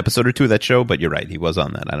saw an episode or 2 of that show, but you're right. He was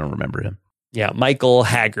on that. I don't remember him. Yeah, Michael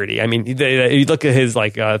Haggerty. I mean, you look at his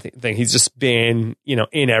like thing. He's just been,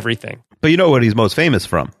 in everything. But you know what he's most famous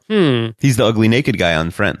from? He's the ugly naked guy on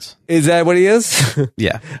Friends. Is that what he is?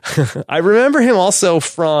 Yeah. I remember him also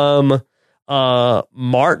from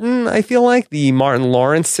Martin, I feel like, the Martin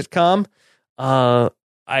Lawrence sitcom.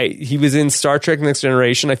 He was in Star Trek Next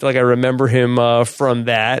Generation. I feel like I remember him from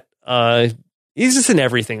that. He's just in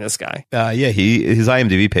everything, this guy. Yeah, his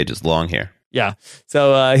IMDb page is long here. Yeah.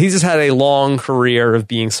 So he's just had a long career of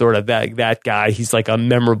being sort of that guy. He's like a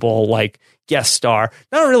memorable like guest star.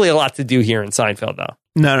 Not really a lot to do here in Seinfeld, though.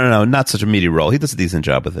 No. Not such a meaty role. He does a decent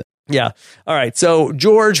job with it. Yeah. All right. So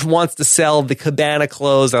George wants to sell the Cabana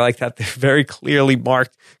clothes. I like that. They're very clearly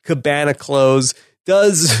marked Cabana clothes.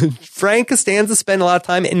 Does Frank Costanza spend a lot of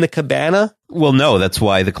time in the cabana? Well, no, that's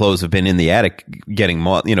why the clothes have been in the attic getting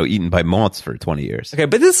eaten by moths for 20 years. Okay,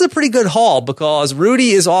 but this is a pretty good haul because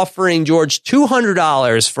Rudy is offering George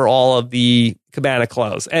 $200 for all of the cabana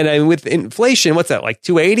clothes. And with inflation, what's that, like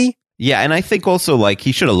 $280? Yeah, and I think also like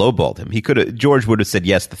he should have lowballed him. George would have said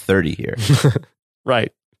yes to 30 here.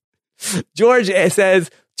 Right. George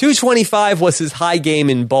says $225 was his high game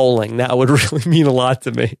in bowling. That would really mean a lot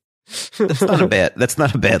to me. That's not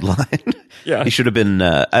a bad line. Yeah. He should have been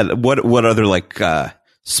what other like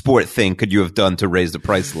sport thing could you have done to raise the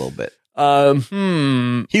price a little bit?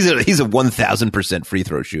 He's a 1,000% free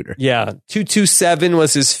throw shooter. Yeah. 227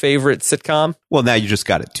 was his favorite sitcom. Well, now you just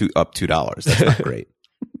got it up $2. That's not great.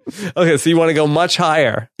 Okay, so you want to go much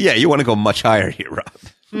higher. Yeah, you want to go much higher here, Rob.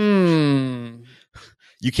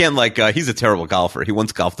 You can't he's a terrible golfer. He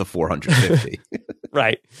once golfed to 450.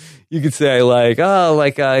 Right. You could say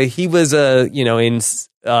he was in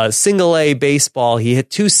single A baseball. He hit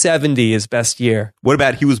 270 his best year. What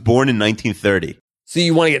about he was born in 1930? So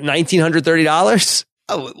you want to get $1,930?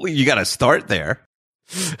 Oh, you got to start there.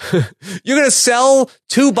 You're going to sell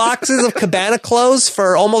 2 boxes of Cabana clothes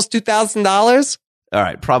for almost $2,000? All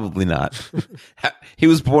right, probably not. He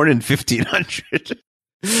was born in 1500.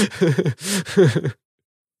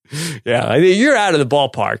 Yeah, you're out of the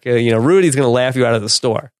ballpark. Rudy's going to laugh you out of the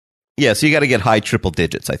store. Yeah, so you got to get high triple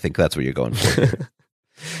digits. I think that's what you're going for.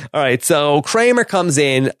 All right, so Kramer comes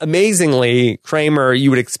in. Amazingly, Kramer, you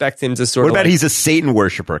would expect him to sort of... What about he's a Satan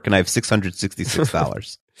worshiper? Can I have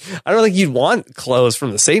 $666? I don't think you'd want clothes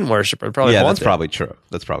from the Satan worshiper. Probably yeah, want that's probably true.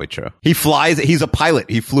 That's probably true. He flies. He's a pilot.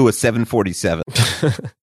 He flew a 747.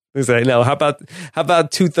 No, how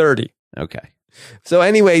about 230? Okay. So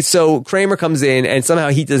anyway, so Kramer comes in and somehow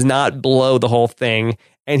he does not blow the whole thing.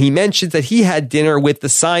 And he mentions that he had dinner with the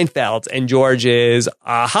Seinfelds, and George is,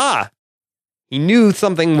 aha. He knew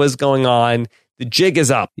something was going on. The jig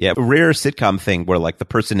is up. Yeah, a rare sitcom thing where like the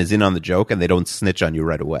person is in on the joke and they don't snitch on you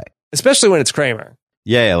right away. Especially when it's Kramer.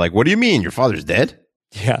 Yeah, like, what do you mean? Your father's dead?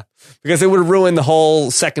 Yeah, because it would ruin the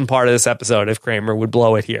whole second part of this episode if Kramer would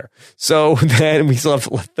blow it here. So then we still have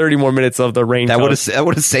 30 more minutes of the raincoat. That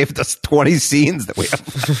would have saved us 20 scenes that we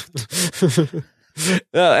have.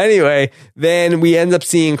 Anyway, then we end up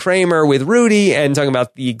seeing Kramer with Rudy and talking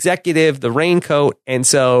about the executive, the raincoat. And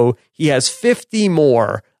so he has 50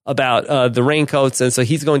 more about the raincoats. And so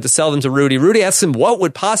he's going to sell them to Rudy. Rudy asks him, what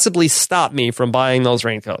would possibly stop me from buying those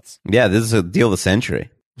raincoats? Yeah, this is a deal of the century.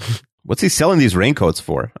 What's he selling these raincoats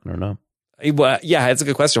for? I don't know. Yeah, that's a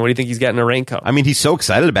good question. What do you think he's getting a raincoat? I mean, he's so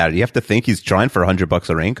excited about it. You have to think he's trying for $100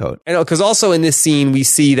 a raincoat. I know, because also in this scene, we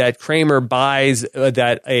see that Kramer buys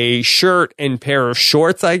that a shirt and pair of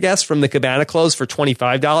shorts, I guess, from the Cabana Clothes for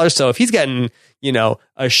 $25. So if he's getting,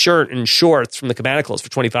 a shirt and shorts from the Cabana Clothes for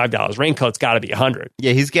 $25, raincoat's got to be $100.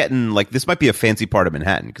 Yeah, he's getting, this might be a fancy part of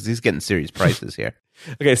Manhattan because he's getting serious prices here.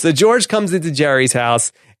 Okay, so George comes into Jerry's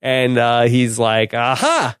house and he's like,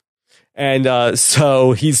 aha. And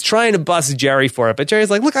so he's trying to bust Jerry for it. But Jerry's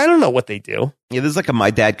like, look, I don't know what they do. Yeah, this is like a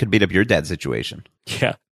my dad could beat up your dad situation.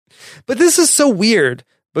 Yeah. But this is so weird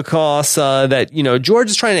because that, George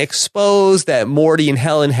is trying to expose that Morty and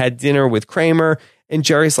Helen had dinner with Kramer. And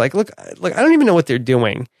Jerry's like, look, I don't even know what they're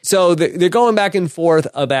doing. So they're going back and forth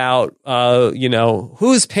about,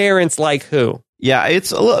 whose parents like who. Yeah,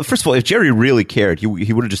 it's first of all, if Jerry really cared, he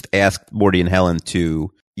would have just asked Morty and Helen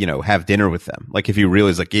to, have dinner with them. Like if he really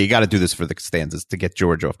is like, yeah, you got to do this for the Costanzas to get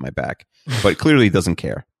George off my back. But clearly he doesn't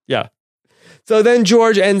care. Yeah. So then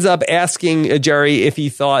George ends up asking Jerry if he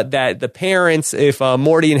thought that the parents, if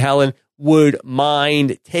Morty and Helen would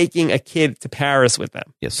mind taking a kid to Paris with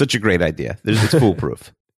them. Yeah, such a great idea. It's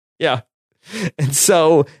foolproof. Yeah. And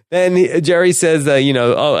so then Jerry says,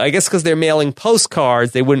 I guess because they're mailing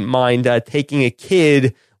postcards, they wouldn't mind taking a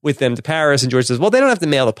kid with them to Paris. And George says, well, they don't have to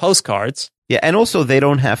mail the postcards. Yeah, and also they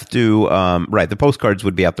don't have to, the postcards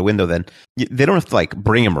would be out the window then. They don't have to,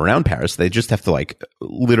 bring him around Paris. They just have to,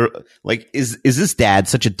 is this dad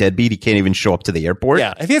such a deadbeat he can't even show up to the airport?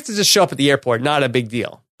 Yeah, if he has to just show up at the airport, not a big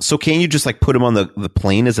deal. So can't you just, put him on the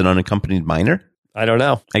plane as an unaccompanied minor? I don't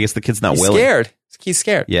know. I guess the kid's not He's willing. Scared. He's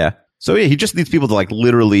scared. Yeah. So, yeah, he just needs people to,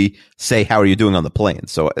 literally say, how are you doing on the plane?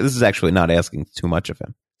 So this is actually not asking too much of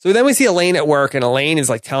him. So then we see Elaine at work, and Elaine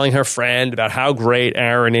is telling her friend about how great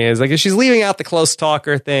Aaron is. She's leaving out the close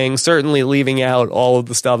talker thing, certainly leaving out all of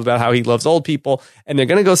the stuff about how he loves old people. And they're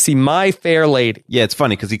going to go see My Fair Lady. Yeah, it's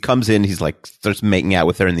funny because he comes in, he's starts making out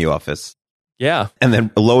with her in the office. Yeah. And then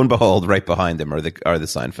lo and behold, right behind him are the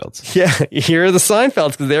Seinfelds. Yeah, here are the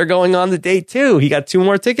Seinfelds because they're going on the date too. He got 2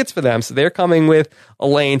 more tickets for them. So they're coming with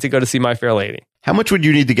Elaine to go to see My Fair Lady. How much would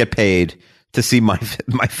you need to get paid to see My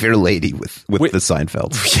Fair Lady with the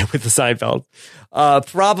Seinfelds? Yeah, with the Seinfeld.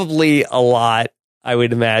 Probably a lot, I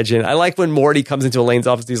would imagine. I like when Morty comes into Elaine's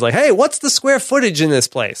office. He's like, hey, what's the square footage in this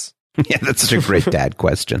place? Yeah, that's such a great dad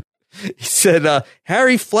question. He said,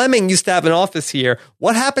 Harry Fleming used to have an office here.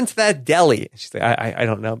 What happened to that deli? She's like, I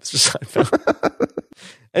don't know, Mr. Seinfeld.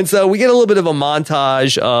 And so we get a little bit of a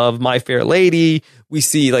montage of My Fair Lady. We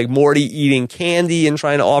see Morty eating candy and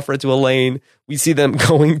trying to offer it to Elaine. We see them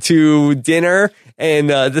going to dinner, and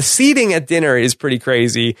the seating at dinner is pretty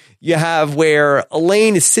crazy. You have where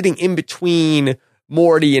Elaine is sitting in between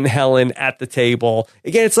Morty and Helen at the table.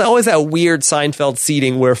 Again, it's always that weird Seinfeld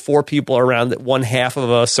seating where 4 people are around one half of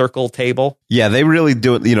a circle table. Yeah, they really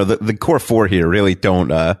do it. The core 4 here really don't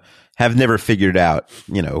have never figured out,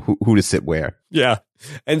 who to sit where. Yeah.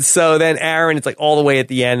 And so then Aaron, it's all the way at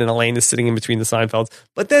the end, and Elaine is sitting in between the Seinfelds.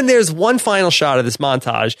 But then there's one final shot of this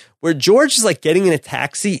montage where George is getting in a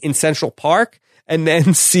taxi in Central Park and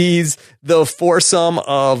then sees the foursome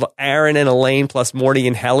of Aaron and Elaine plus Morty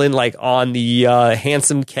and Helen on the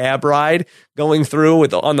handsome cab ride going through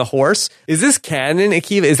on the horse. Is this canon,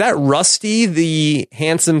 Akiva? Is that Rusty, the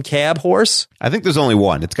handsome cab horse? I think there's only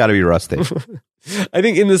one. It's got to be Rusty. I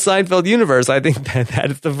think in the Seinfeld universe, I think that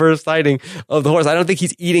is the first sighting of the horse. I don't think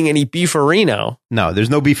he's eating any beefarino. No, there's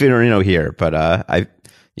no beefarino here, but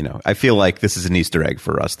I feel like this is an Easter egg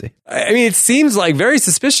for Rusty. I mean, it seems very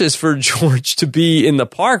suspicious for George to be in the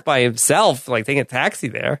park by himself, taking a taxi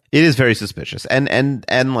there. It is very suspicious, and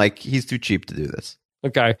he's too cheap to do this.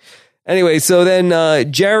 Okay. Anyway, so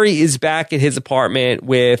then Jerry is back at his apartment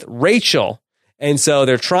with Rachel. And so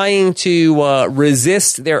they're trying to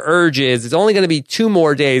resist their urges. It's only going to be 2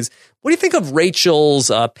 more days. What do you think of Rachel's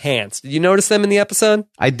pants? Did you notice them in the episode?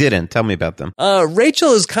 I didn't. Tell me about them.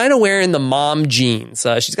 Rachel is kind of wearing the mom jeans.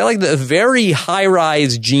 She's got like the very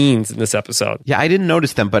high-rise jeans in this episode. Yeah, I didn't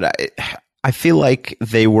notice them, but I feel like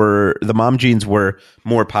the mom jeans were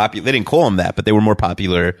more popular. They didn't call them that, but they were more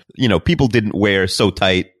popular. You know, people didn't wear so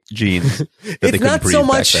tight jeans that they couldn't not breathe so back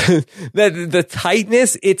much then. the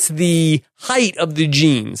tightness, it's the height of the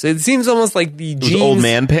jeans. It seems almost like the Those jeans, old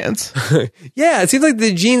man pants. yeah, it seems like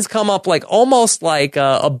the jeans come up like almost like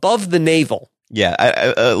above the navel. Yeah,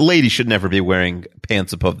 a lady should never be wearing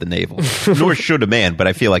pants above the navel, nor should a man. But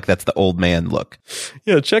I feel like that's the old man look.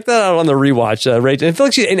 Yeah, check that out on the rewatch, Rachel. I feel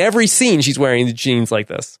like in every scene she's wearing the jeans like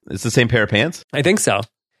this. It's the same pair of pants. I think so.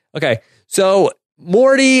 Okay, so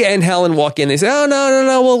Morty and Helen walk in. They say, "Oh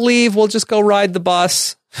no, we'll leave. We'll just go ride the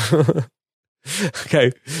bus."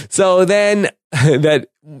 Okay, so then that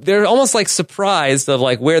they're almost like surprised of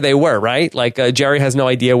like where they were, right? Like Jerry has no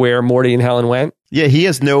idea where Morty and Helen went. Yeah,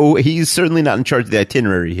 he's certainly not in charge of the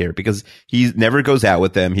itinerary here because he never goes out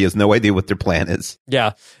with them. He has no idea what their plan is.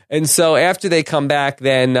 Yeah. And so after they come back,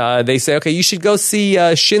 then they say, okay, you should go see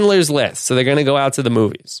Schindler's List. So they're going to go out to the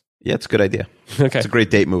movies. Yeah, it's a good idea. Okay. It's a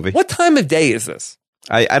great date movie. What time of day is this?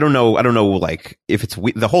 I don't know. I don't know, like, if it's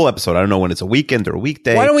the whole episode. I don't know when it's a weekend or a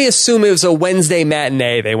weekday. Why don't we assume it was a Wednesday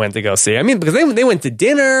matinee they went to go see? I mean, because they went to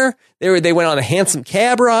dinner. They went on a handsome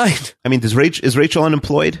cab ride. I mean, is Rachel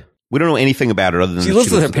unemployed? We don't know anything about her other than she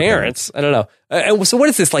lives with her parents. I don't know. And so what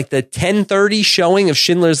is this, like the 10:30 showing of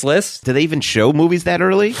Schindler's List? Do they even show movies that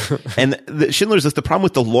early? And Schindler's List, the problem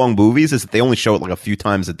with the long movies is that they only show it like a few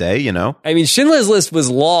times a day, you know? I mean, Schindler's List was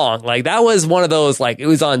long. Like that was one of those, like it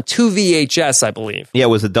was on 2 VHS, I believe. Yeah, it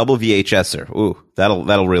was a double VHSer. Ooh,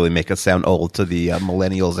 that'll really make us sound old to the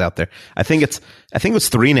millennials out there. I think it was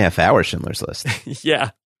 3.5 hours, Schindler's List.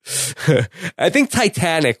 Yeah. I think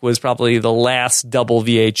Titanic was probably the last double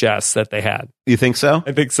VHS that they had. You think so?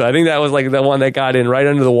 I think so. I think that was like the one that got in right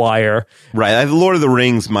under the wire. Right. Lord of the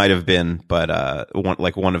Rings might have been, but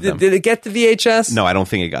one of them. Did it get to VHS? No, I don't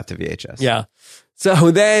think it got to VHS. Yeah. So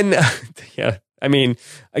then, yeah. I mean,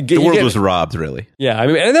 the world was robbed, really. Yeah. I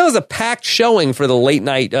mean, and that was a packed showing for the late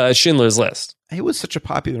night Schindler's List. It was such a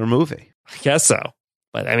popular movie. I guess so.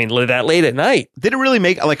 But I mean, that late at night. Did it really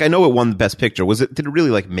make, like, I know it won the Best Picture. Did it really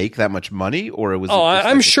like make that much money, or was? Oh,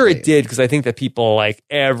 I'm sure it did, because I think that people, like,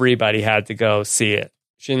 everybody had to go see it.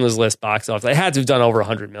 Schindler's List box office. They had to have done over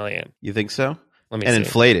 100 million. You think so? Let me see.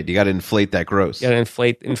 Inflated. You got to inflate that gross. You got to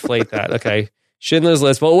inflate that. Okay. Schindler's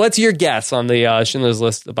List. Well, what's your guess on the Schindler's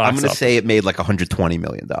List box office? I'm going to say it made like $120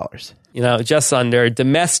 million. You know, just under.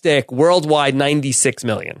 Domestic, worldwide, 96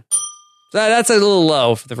 million. So that's a little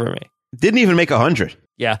low for me. Didn't even make 100.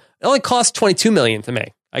 Yeah, it only cost $22 million to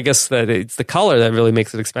make. I guess that it's the color that really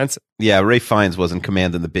makes it expensive. Yeah, Ray Fiennes wasn't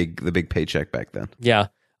commanding the big paycheck back then. Yeah,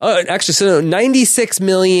 actually, so 96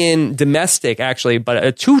 million domestic, actually, but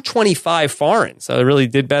a 225 foreign. So it really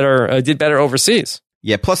did better overseas.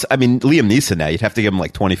 Yeah, plus, I mean, Liam Neeson now, you'd have to give him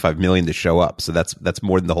like $25 million to show up. So that's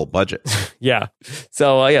more than the whole budget. Yeah.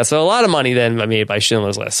 So, so a lot of money then made by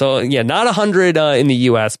Schindler's List. So, yeah, not 100 in the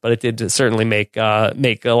U.S., but it did certainly make a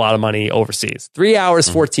lot of money overseas. 3 hours,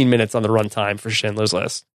 14 minutes on the runtime for Schindler's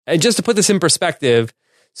List. And just to put this in perspective,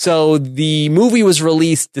 so the movie was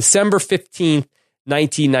released December 15th,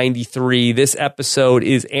 1993. This episode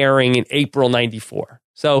is airing in April 94.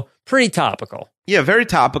 So pretty topical. Yeah, very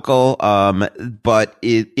topical. But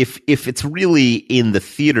if it's really in the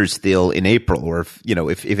theater still in April, or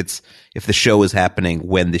if the show is happening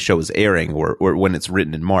when the show is airing, or when it's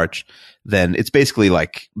written in March, then it's basically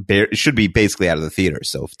like it should be basically out of the theater.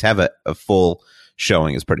 So to have a full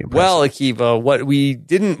showing is pretty impressive. Well, Akiva, what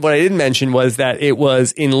I didn't mention was that it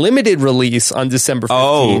was in limited release on December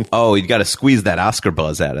 15th. Oh, you got to squeeze that Oscar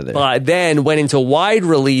buzz out of there. But then went into wide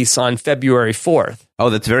release on February 4th.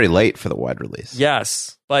 Oh, that's very late for the wide release.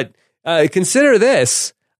 Yes, but consider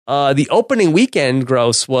this. The opening weekend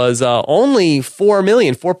gross was only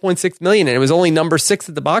 4.6 million, and it was only number 6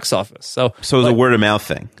 at the box office. So it was a word of mouth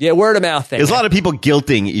thing. Yeah, word of mouth thing. There's a lot of people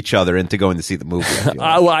guilting each other into going to see the movie.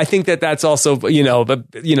 Well, I think that's also,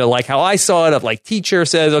 like how I saw it, of like teacher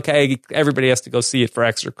says, okay, everybody has to go see it for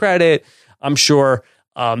extra credit. I'm sure,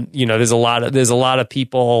 there's a lot of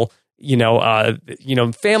people,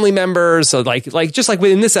 family members. So like just like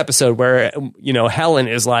within this episode where, Helen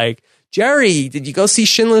is like, Jerry, did you go see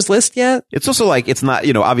Schindler's List yet? It's also like, it's not,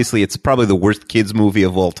 obviously it's probably the worst kids movie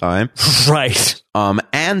of all time. Right.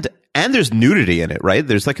 And there's nudity in it, right?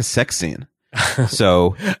 There's like a sex scene.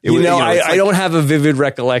 So I don't have a vivid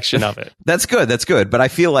recollection of it. That's good. That's good. But I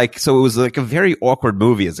feel like so it was like a very awkward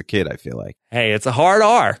movie as a kid. I feel like. Hey, it's a hard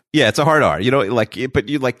R. Yeah, it's a hard R. But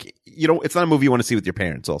it's not a movie you want to see with your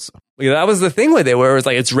parents. Also, that was the thing with it, where it was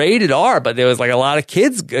like it's rated R, but there was like a lot of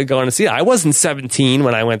kids going to see it. I wasn't 17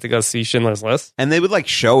 when I went to go see Schindler's List, and they would like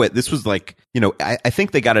show it. This was like I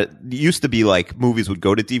think they got it. It used to be like movies would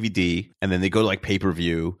go to DVD and then they go to like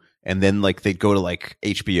pay-per-view. And then like they'd go to like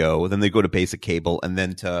HBO, then they go to basic cable, and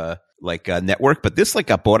then to like network. But this like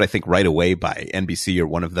got bought, I think, right away by NBC or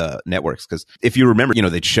one of the networks. Because if you remember,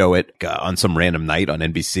 they'd show it on some random night on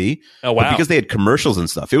NBC. Oh wow! But because they had commercials and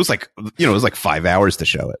stuff, it was like it was like 5 hours to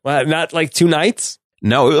show it. Well, not like 2 nights.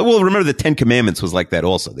 No, well, remember the 10 Commandments was like that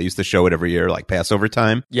also. They used to show it every year, like Passover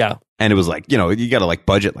time. Yeah, and it was like you got to like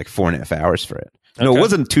budget like 4.5 hours for it. Okay. No, it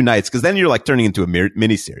wasn't 2 nights because then you're like turning into a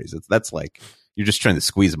miniseries. That's like. You're just trying to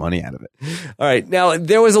squeeze money out of it. All right. Now,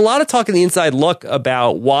 there was a lot of talk in the Inside Look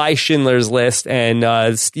about why Schindler's List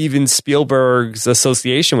and Steven Spielberg's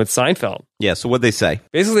association with Seinfeld. Yeah, so what'd they say?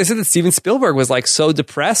 Basically, they said that Steven Spielberg was like so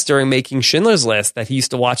depressed during making Schindler's List that he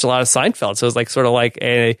used to watch a lot of Seinfeld. So it was like sort of like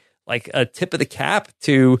a tip of the cap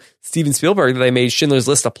to Steven Spielberg that they made Schindler's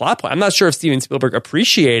List a plot point. I'm not sure if Steven Spielberg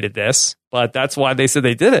appreciated this, but that's why they said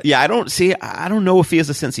they did it. Yeah, I don't know if he has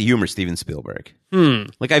a sense of humor, Steven Spielberg.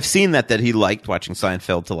 Like I've seen that he liked watching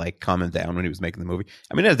Seinfeld to like calm him down when he was making the movie.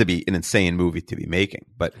 I mean, it has to be an insane movie to be making,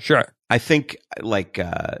 but sure. I think like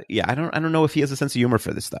I don't know if he has a sense of humor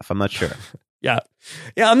for this stuff. I'm not sure. Yeah,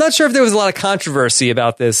 I'm not sure if there was a lot of controversy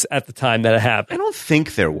about this at the time that it happened. I don't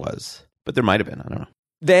think there was, but there might have been. I don't know.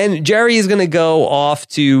 Then Jerry is going to go off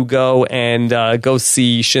to go and go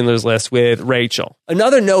see Schindler's List with Rachel.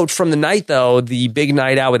 Another note from the night, though, the big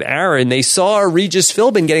night out with Aaron, they saw Regis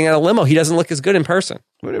Philbin getting out of limo. He doesn't look as good in person.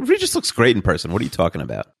 Regis looks great in person. What are you talking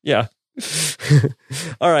about? Yeah.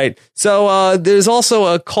 All right. So there's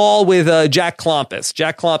also a call with Jack Klompus.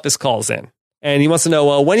 Jack Klompus calls in, and he wants to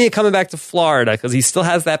know, when are you coming back to Florida? Because he still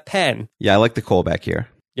has that pen. Yeah, I like the call back here.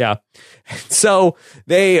 Yeah. So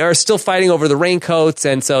they are still fighting over the raincoats.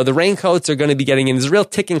 And so the raincoats are going to be getting in. There's a real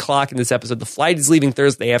ticking clock in this episode. The flight is leaving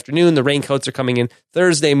Thursday afternoon. The raincoats are coming in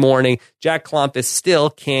Thursday morning. Jack Klompus still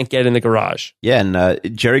can't get in the garage. Yeah.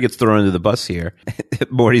 And Jerry gets thrown under the bus here.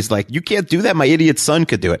 Morty's like, you can't do that. My idiot son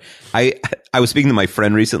could do it. I was speaking to my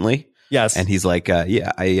friend recently. Yes. And he's like,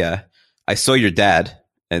 I saw your dad.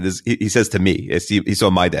 And he says to me, he saw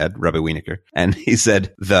my dad, Rabbi Wienerker, and he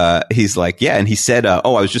said he's like, yeah, and he said, I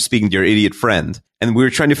was just speaking to your idiot friend, and we were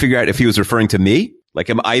trying to figure out if he was referring to me, like,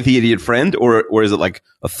 am I the idiot friend, or is it like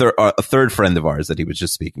a third friend of ours that he was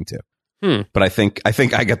just speaking to? But I think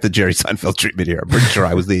I got the Jerry Seinfeld treatment here. I'm pretty sure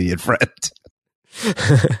I was the idiot friend.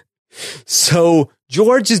 So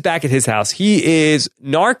George is back at his house. He is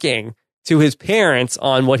narking to his parents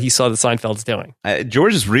on what he saw the Seinfelds doing.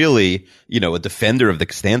 George is really, a defender of the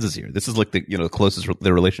Costanzas here. This is like the closest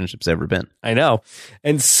their relationship's ever been. I know.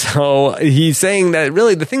 And so he's saying that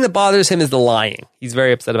really the thing that bothers him is the lying. He's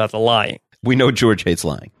very upset about the lying. We know George hates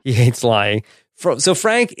lying. He hates lying. So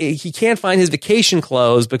Frank, he can't find his vacation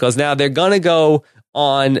clothes because now they're going to go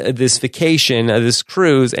on this vacation, this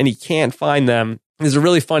cruise, and he can't find them. There's a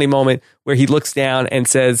really funny moment where he looks down and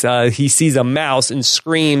says he sees a mouse and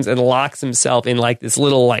screams and locks himself in like this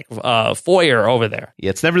little foyer over there.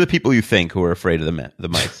 Yeah, it's never the people you think who are afraid of the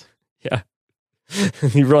mice. Yeah.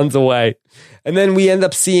 He runs away. And then we end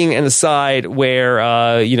up seeing an aside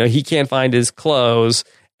where, he can't find his clothes.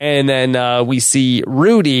 And then we see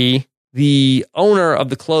Rudy, the owner of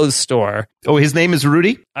the clothes store. Oh, his name is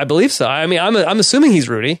Rudy? I believe so. I mean, I'm assuming he's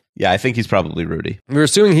Rudy. Yeah, I think he's probably Rudy. We're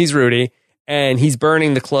assuming he's Rudy. And he's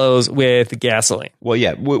burning the clothes with gasoline. Well,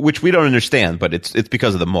 yeah, which we don't understand, but it's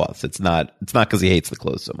because of the moths. It's not because he hates the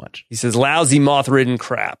clothes so much. He says, lousy moth-ridden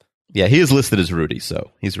crap. Yeah, he is listed as Rudy,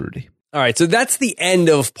 so he's Rudy. All right, so that's the end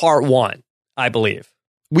of part 1, I believe.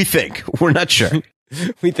 We think. We're not sure.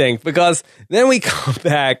 We think, because then we come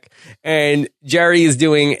back and Jerry is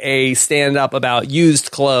doing a stand-up about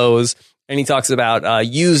used clothes. And he talks about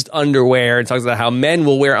used underwear and talks about how men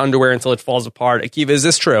will wear underwear until it falls apart. Akiva, is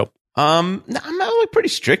this true? I'm like pretty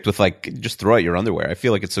strict with like just throw out your underwear. I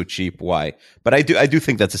feel like it's so cheap. Why? But I do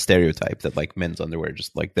think that's a stereotype that like men's underwear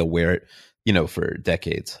just like they'll wear it, for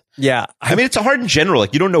decades. Yeah, I mean it's a hard in general.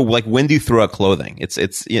 Like you don't know like when do you throw out clothing? It's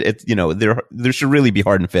there should really be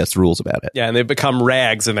hard and fast rules about it. Yeah, and they become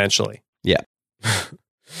rags eventually. Yeah,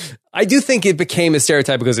 I do think it became a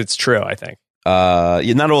stereotype because it's true. I think.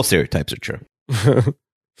 Not all stereotypes are true.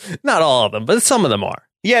 Not all of them, but some of them are.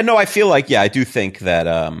 Yeah, no, I feel like I do think that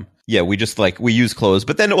Yeah, we just like we use clothes,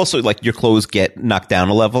 but then also like your clothes get knocked down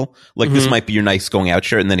a level. Like this might be your nice going out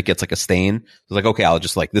shirt, and then it gets like a stain. So like, okay, I'll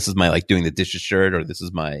just like this is my like doing the dishes shirt, or this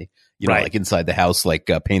is my like inside the house like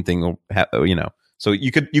painting, So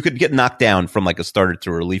you could get knocked down from like a starter to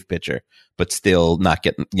a relief pitcher, but still not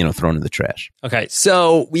get thrown in the trash. Okay,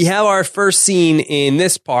 so we have our first scene in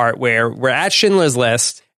this part where we're at Schindler's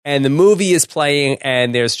List. And the movie is playing,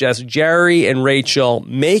 and there's just Jerry and Rachel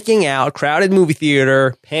making out, crowded movie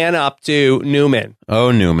theater, pan up to Newman. Oh,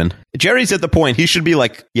 Newman. Jerry's at the point, he should be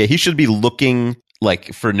looking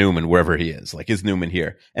like for Newman wherever he is. Like, is Newman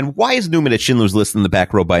here? And why is Newman at Schindler's List in the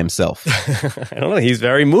back row by himself? I don't know. He's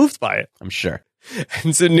very moved by it. I'm sure.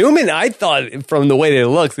 And so Newman, I thought from the way that it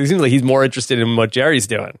looks, it seems like he's more interested in what Jerry's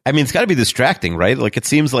doing. I mean, it's got to be distracting, right? Like, it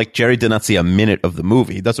seems like Jerry did not see a minute of the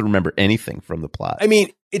movie. He doesn't remember anything from the plot. I mean,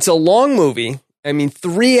 it's a long movie. I mean,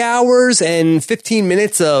 3 hours and 15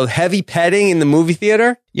 minutes of heavy petting in the movie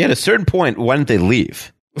theater. Yeah, at a certain point, why didn't they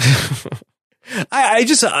leave?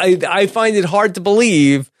 I find it hard to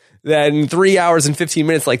believe that in 3 hours and 15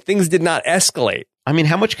 minutes, like things did not escalate. I mean,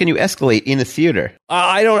 how much can you escalate in a theater? But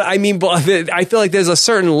I feel like there's a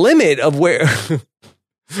certain limit of where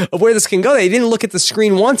of where this can go. They didn't look at the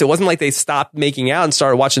screen once. It wasn't like they stopped making out and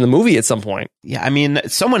started watching the movie at some point. Yeah, I mean,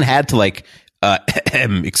 someone had to like,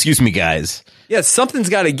 excuse me, guys. Yeah, something's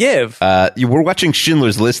got to give. We're watching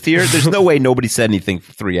Schindler's List here. There's no way nobody said anything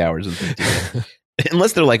for 3 hours and 15 minutes.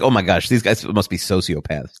 Unless they're like, oh my gosh, these guys must be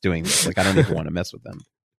sociopaths doing this. Like, I don't even want to mess with them.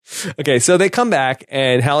 Okay, so they come back,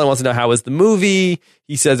 and Helen wants to know how was the movie.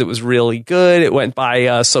 He says it was really good. It went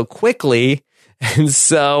by so quickly, and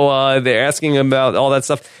so they're asking about all that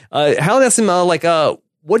stuff. Helen asks him,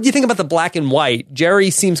 what do you think about the black and white?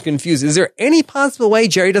 Jerry seems confused. Is there any possible way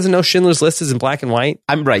Jerry doesn't know Schindler's List is in black and white?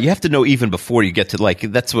 I'm right. You have to know even before you get to like,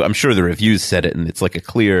 that's what I'm sure the reviews said it, and it's like a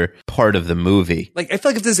clear part of the movie. Like, I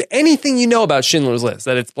feel like if there's anything you know about Schindler's List,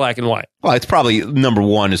 that it's black and white. Well, it's probably number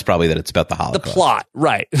one is probably that it's about the Holocaust. The plot,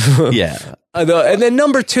 right. Yeah. And then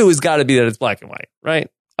number two has got to be that it's black and white, right?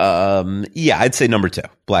 Yeah, I'd say number two,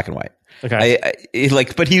 black and white. Okay.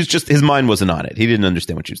 But he was just, his mind wasn't on it. He didn't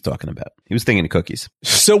understand what she was talking about. He was thinking of cookies.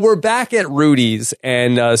 So we're back at Rudy's,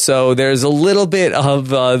 and so there's a little bit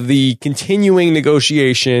of the continuing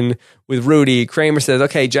negotiation with Rudy. Kramer says,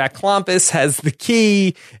 okay, Jack Klompus has the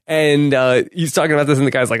key, and he's talking about this, and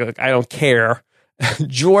the guy's like, I don't care.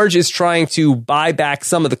 George is trying to buy back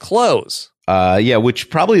some of the clothes. Yeah, which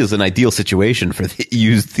probably is an ideal situation for the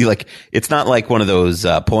used. Like, it's not like one of those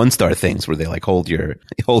Pawn Star things where they like hold your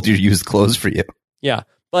used clothes for you. Yeah,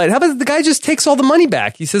 but how about the guy just takes all the money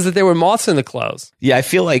back? He says that there were moths in the clothes. Yeah, I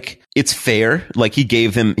feel like it's fair. Like he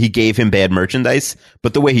gave him bad merchandise,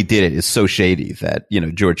 but the way he did it is so shady that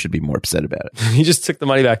George should be more upset about it. He just took the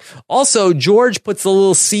money back. Also, George puts a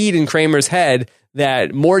little seed in Kramer's head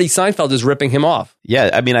that Morty Seinfeld is ripping him off. Yeah,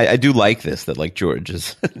 I mean, I do like this, that like George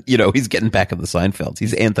is, he's getting back at the Seinfelds.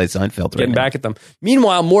 He's anti-Seinfeld right now. Getting back at them.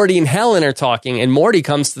 Meanwhile, Morty and Helen are talking, and Morty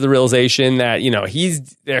comes to the realization that,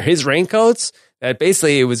 they're his raincoats, that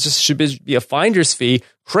basically it was just should be a finder's fee.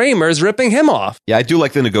 Kramer's ripping him off. Yeah, I do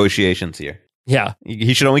like the negotiations here. Yeah.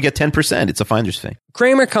 He should only get 10%. It's a finder's fee.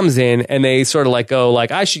 Kramer comes in, and they sort of go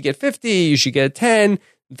I should get 50, you should get 10.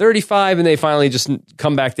 35, and they finally just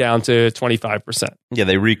come back down to 25%. Yeah,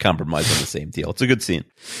 they recompromise on the same deal. It's a good scene.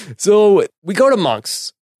 So we go to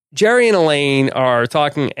Monk's. Jerry and Elaine are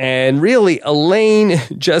talking, and really, Elaine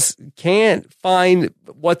just can't find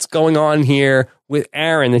what's going on here with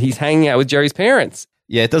Aaron, that he's hanging out with Jerry's parents.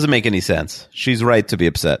 Yeah, it doesn't make any sense. She's right to be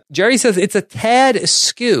upset. Jerry says it's a tad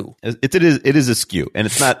askew. It is askew, and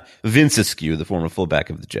it's not Vince Askew, the former fullback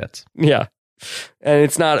of the Jets. Yeah. And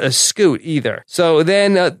it's not a scoot either. So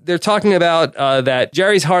then they're talking about that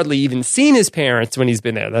Jerry's hardly even seen his parents when he's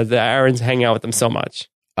been there. That Aaron's hanging out with them so much.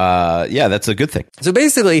 Yeah, that's a good thing. So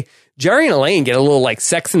basically, Jerry and Elaine get a little like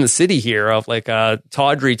Sex in the City here of like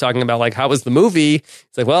Tawdry talking about like, how was the movie?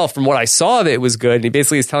 It's like, well, from what I saw of it, it was good. And he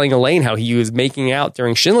basically is telling Elaine how he was making out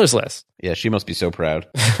during Schindler's List. Yeah, she must be so proud.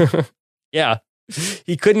 Yeah.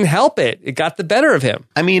 He couldn't help it. It got the better of him.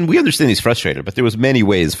 I mean, we understand he's frustrated, but there was many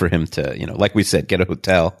ways for him to, like we said, get a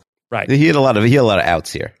hotel. Right. He had a lot of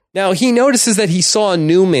outs here. Now, he notices that he saw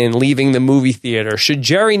Newman leaving the movie theater. Should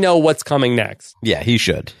Jerry know what's coming next? Yeah, he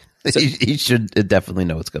should. So, he should definitely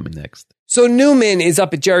know what's coming next. So Newman is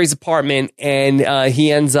up at Jerry's apartment, and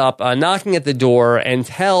he ends up knocking at the door and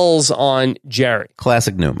tells on Jerry.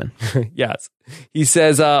 Classic Newman. Yes. He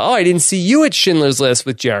says, I didn't see you at Schindler's List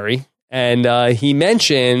with Jerry. And he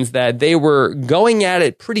mentions that they were going at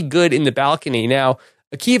it pretty good in the balcony. Now,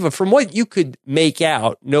 Akiva, from what you could make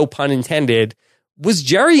out, no pun intended, was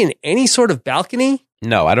Jerry in any sort of balcony?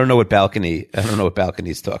 No, I don't know what balcony. I don't know what balcony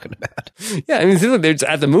he's talking about. Yeah, I mean, it seems like they're just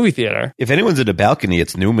at the movie theater. If anyone's in a balcony,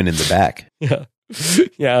 it's Newman in the back. Yeah.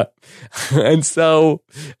 Yeah. And so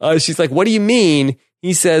she's like, what do you mean?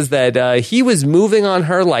 He says that he was moving on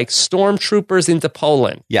her like stormtroopers into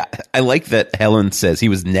Poland. Yeah, I like that Helen says he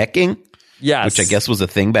was necking. Yes. Which I guess was a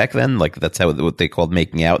thing back then. Like, that's what they called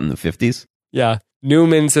making out in the 50s. Yeah.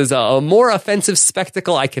 Newman says, a more offensive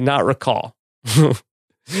spectacle I cannot recall.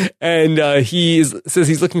 And he says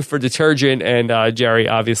he's looking for detergent. And Jerry,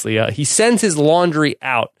 obviously, he sends his laundry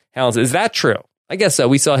out. Helen says, is that true? I guess so.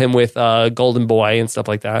 We saw him with Golden Boy and stuff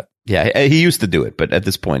like that. Yeah, he used to do it, but at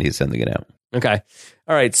this point, he's sending it out. Okay.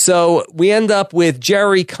 All right. So we end up with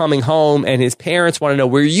Jerry coming home, and his parents want to know,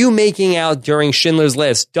 were you making out during Schindler's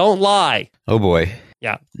List? Don't lie. Oh, boy.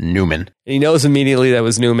 Yeah. Newman. And he knows immediately that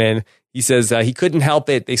was Newman. He says he couldn't help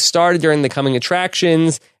it. They started during the coming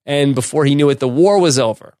attractions, and before he knew it, the war was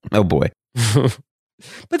over. Oh, boy. But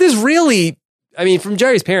there's really, I mean, from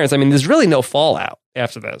Jerry's parents, I mean, there's really no fallout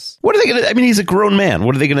after this. What are they going to, I mean, he's a grown man.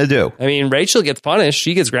 What are they going to do? I mean, Rachel gets punished.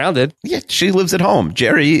 She gets grounded. Yeah, she lives at home.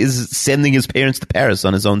 Jerry is sending his parents to Paris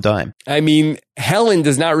on his own dime. I mean, Helen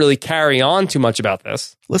does not really carry on too much about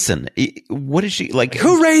this. Listen, what is she like?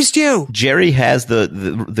 Who raised you? Jerry has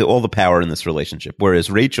the all the power in this relationship, whereas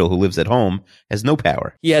Rachel, who lives at home, has no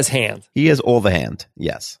power. He has hand. He has all the hand.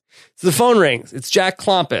 Yes. So the phone rings. It's Jack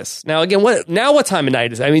Klompus. Now, again, what time of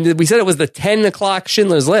night is it? I mean, we said it was the 10 o'clock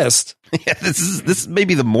Schindler's List. Yeah, this is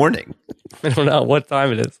maybe the morning. I don't know what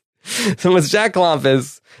time it is. So it's Jack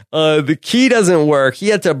Klompus. The key doesn't work. He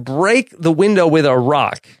had to break the window with a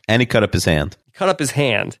rock. And he cut up his hand.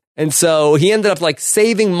 And so he ended up like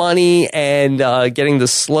saving money and getting the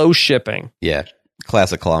slow shipping. Yeah.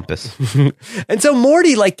 Classic Klompus. And so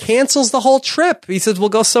Morty like cancels the whole trip. He says, we'll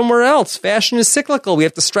go somewhere else. Fashion is cyclical. We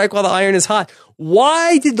have to strike while the iron is hot.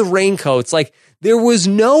 Why did the raincoats, like, there was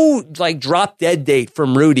no like drop dead date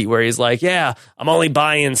from Rudy where he's like, yeah, I'm only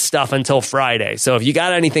buying stuff until Friday. So if you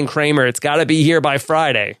got anything, Kramer, it's got to be here by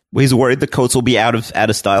Friday. Well, he's worried the coats will be out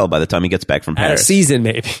of style by the time he gets back from Paris. Out of season,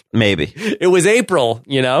 maybe. Maybe. It was April,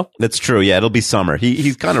 you know? That's true. Yeah, it'll be summer.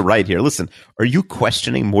 He's kind of right here. Listen, are you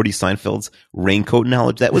questioning Morty Seinfeld's raincoat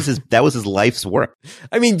knowledge? That was his life's work.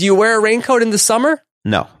 I mean, do you wear a raincoat in the summer?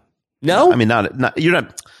 No. No? I mean, not you're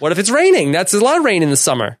not. What if it's raining? That's a lot of rain in the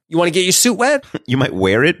summer. You want to get your suit wet? You might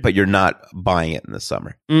wear it, but you're not buying it in the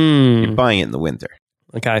summer. You're buying it in the winter.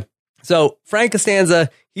 Okay. So Frank Costanza,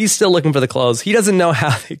 he's still looking for the clothes. He doesn't know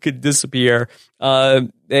how they could disappear.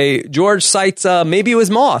 George cites maybe it was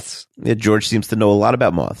moths. Yeah, George seems to know a lot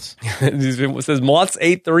about moths. It says moths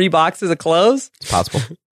ate 3 boxes of clothes. It's possible.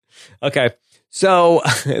 Okay. So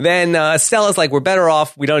then Stella's like, we're better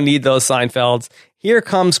off. We don't need those Seinfelds. Here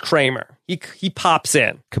comes Kramer. He pops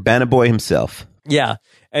in. Cabana boy himself. Yeah.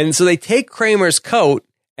 And so they take Kramer's coat,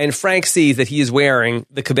 and Frank sees that he is wearing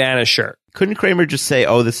the Cabana shirt. Couldn't Kramer just say,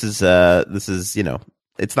 oh, this is, you know,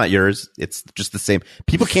 it's not yours. It's just the same.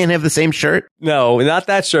 People can't have the same shirt. No, not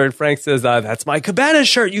that shirt. Frank says, that's my Cabana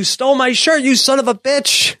shirt. You stole my shirt, you son of a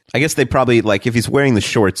bitch. I guess they probably, like, if he's wearing the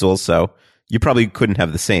shorts also, you probably couldn't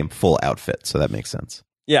have the same full outfit. So that makes sense.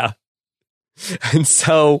 Yeah. And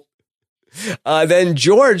so then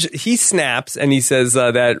George, he snaps and he says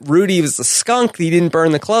that Rudy was a skunk. He didn't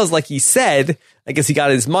burn the clothes like he said. I guess he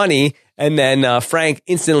got his money. And then Frank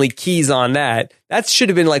instantly keys on that. That should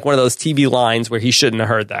have been like one of those TV lines where he shouldn't have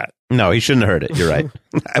heard that. No, he shouldn't have heard it. You're right.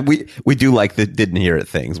 we do like the didn't hear it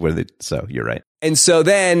things so you're right. And so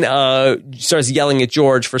then starts yelling at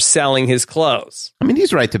George for selling his clothes. I mean,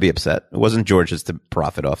 he's right to be upset. It wasn't George's to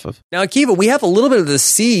profit off of. Now, Akiva, we have a little bit of the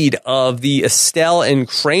seed of the Estelle and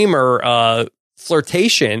Kramer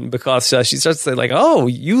flirtation because she starts to say like, oh,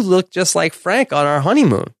 you look just like Frank on our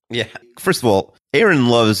honeymoon. Yeah. First of all, Aaron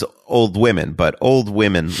loves old women, but old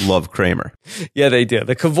women love Kramer. Yeah, they do.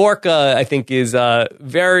 The Kavorka, I think, is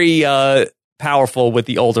very powerful with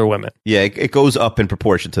the older women. Yeah, it goes up in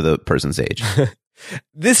proportion to the person's age.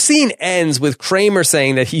 This scene ends with Kramer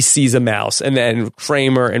saying that he sees a mouse, and then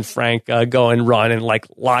Kramer and Frank go and run and like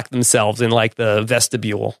lock themselves in like the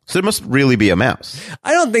vestibule. So there must really be a mouse.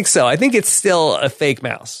 I don't think so. I think it's still a fake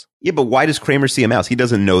mouse. Yeah, but why does Kramer see a mouse? He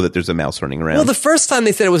doesn't know that there's a mouse running around. Well, the first time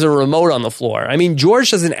they said it was a remote on the floor. I mean,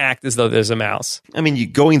 George doesn't act as though there's a mouse. I mean, you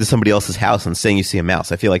going to somebody else's house and saying you see a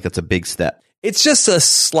mouse, I feel like that's a big step. It's just a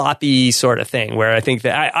sloppy sort of thing where I think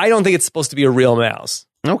that I don't think it's supposed to be a real mouse.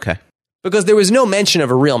 Okay. Because there was no mention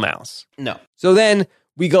of a real mouse. No. So then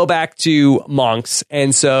we go back to Monk's.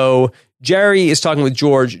 And so Jerry is talking with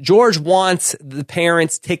George. George wants the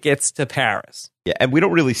parents' tickets to Paris. Yeah, and we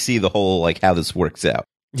don't really see the whole, like, how this works out.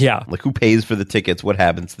 Yeah. Like, who pays for the tickets? What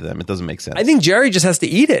happens to them? It doesn't make sense. I think Jerry just has to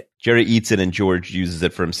eat it. Jerry eats it and George uses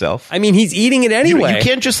it for himself. I mean, he's eating it anyway. You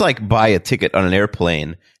can't just like buy a ticket on an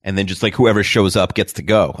airplane and then just like whoever shows up gets to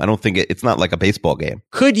go. I don't think it's not like a baseball game.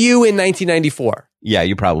 Could you in 1994? Yeah,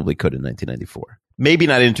 you probably could in 1994. Maybe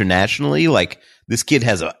not internationally. Like, this kid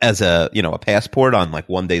has a passport on like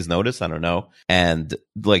 1 day's notice. I don't know. And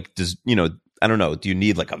like, I don't know. Do you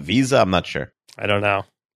need like a visa? I'm not sure. I don't know.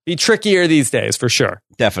 Be trickier these days for sure.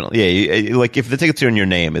 Definitely. Yeah. Like, if the tickets are in your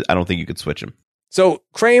name, I don't think you could switch them. So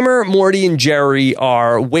Kramer, Morty, and Jerry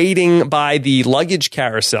are waiting by the luggage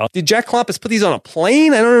carousel. Did Jack Klompus put these on a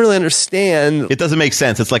plane? I don't really understand. It doesn't make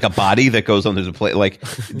sense. It's like a body that goes on the plane. Like,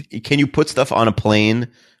 can you put stuff on a plane?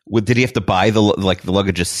 Did he have to buy the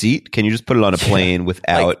luggage a seat? Can you just put it on a plane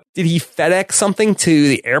without? Like, did he FedEx something to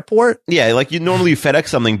the airport? Yeah, like you normally FedEx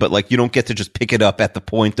something, but like you don't get to just pick it up at the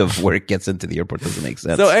point of where it gets into the airport. Doesn't make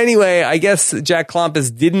sense. So anyway, I guess Jack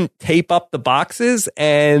Klompus didn't tape up the boxes,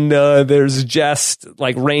 and there's just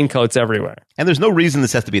like raincoats everywhere. And there's no reason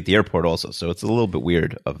this has to be at the airport also, so it's a little bit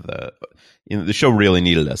weird. The show really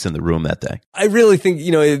needed us in the room that day. I really think,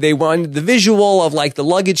 they wanted the visual of like the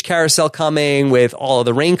luggage carousel coming with all of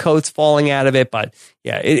the raincoats falling out of it. But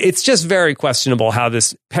yeah, it's just very questionable how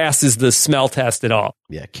this passes the smell test at all.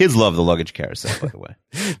 Yeah, kids love the luggage carousel, by the way.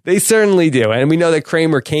 They certainly do. And we know that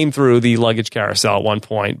Kramer came through the luggage carousel at one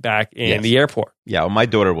point back in the airport. Yeah, well, my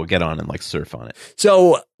daughter will get on and like surf on it.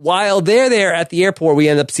 So while they're there at the airport, we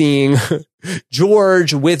end up seeing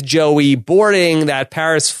George with Joey boarding that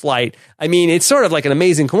Paris flight. I mean, it's sort of like an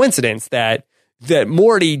amazing coincidence that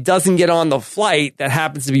Morty doesn't get on the flight that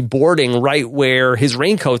happens to be boarding right where his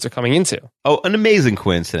raincoats are coming into. Oh, an amazing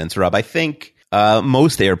coincidence, Rob. I think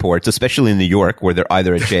most airports, especially in New York, where they're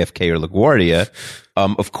either at JFK or LaGuardia,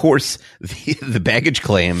 of course, the baggage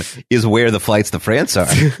claim is where the flights to France are.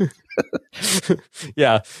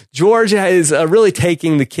 Yeah. George is really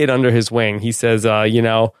taking the kid under his wing. He says,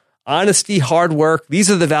 honesty, hard work, these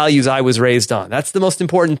are the values I was raised on. That's the most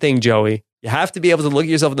important thing, Joey. You have to be able to look at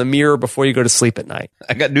yourself in the mirror before you go to sleep at night.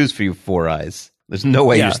 I got news for you, Four Eyes. There's no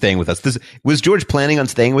way you're staying with us. Was George planning on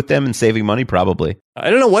staying with them and saving money? Probably. I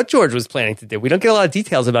don't know what George was planning to do. We don't get a lot of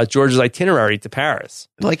details about George's itinerary to Paris.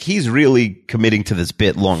 Like, he's really committing to this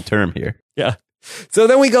bit long term here. Yeah. So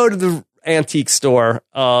then we go to the antique store.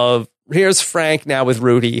 Here's Frank now with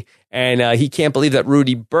Rudy, and he can't believe that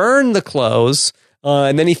Rudy burned the clothes.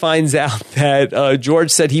 And then he finds out that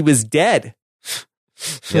George said he was dead.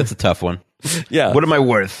 Yeah, that's a tough one. Yeah. What am I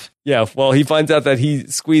worth? Yeah, well, he finds out that he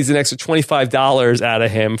squeezed an extra $25 out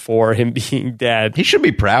of him for him being dead. He should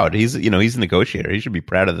be proud. He's a negotiator. He should be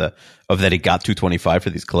proud of that he got $225 for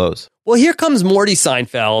these clothes. Well, here comes Morty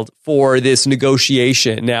Seinfeld for this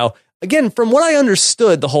negotiation. Now, again, from what I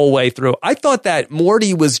understood the whole way through, I thought that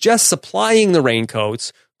Morty was just supplying the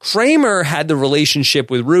raincoats. Kramer had the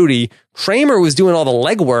relationship with Rudy. Kramer was doing all the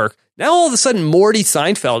legwork. Now, all of a sudden, Morty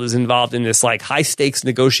Seinfeld is involved in this like high stakes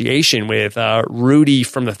negotiation with Rudy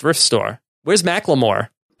from the thrift store. Where's Macklemore?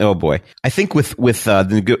 Oh boy, I think with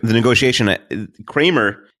the negotiation,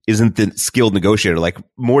 Kramer isn't the skilled negotiator. Like,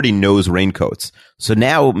 Morty knows raincoats, so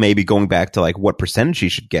now maybe going back to like what percentage he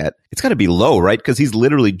should get, it's got to be low, right? Because he's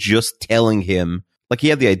literally just telling him, like, he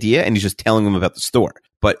had the idea and he's just telling him about the store.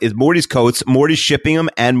 But is Morty's coats, Morty's shipping them,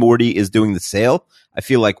 and Morty is doing the sale. I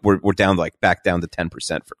feel like we're down back down to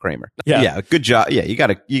 10% for Kramer. Yeah, good job. Yeah, you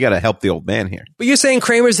gotta help the old man here. But you're saying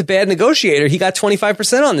Kramer's a bad negotiator. He got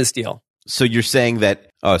 25% on this deal. So you're saying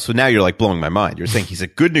that? So now you're like blowing my mind. You're saying he's a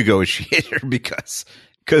good negotiator because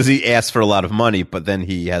he asked for a lot of money, but then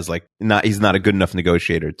he has he's not a good enough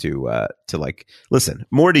negotiator to listen.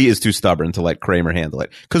 Morty is too stubborn to let Kramer handle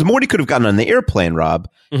it, because Morty could have gotten on the airplane, Rob,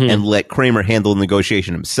 and let Kramer handle the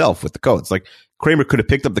negotiation himself with the coats. Like, Kramer could have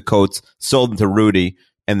picked up the coats, sold them to Rudy,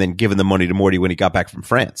 and then given the money to Morty when he got back from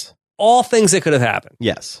France. All things that could have happened.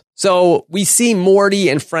 Yes. So we see Morty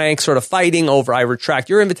and Frank sort of fighting over, I retract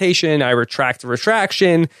your invitation, I retract the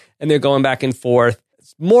retraction, and they're going back and forth.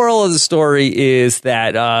 Moral of the story is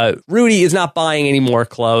that Rudy is not buying any more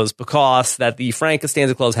clothes because that the Frank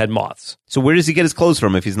Costanza clothes had moths. So where does he get his clothes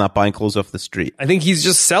from if he's not buying clothes off the street? I think he's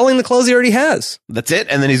just selling the clothes he already has. That's it?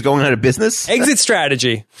 And then he's going out of business? Exit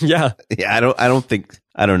strategy. Yeah. Yeah, I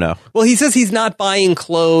don't know. Well, he says he's not buying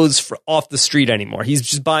clothes off the street anymore. He's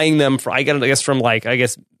just buying them from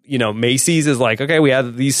Macy's is like, okay, we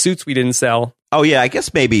have these suits we didn't sell. Oh, yeah, I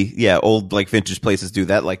guess maybe, old vintage places do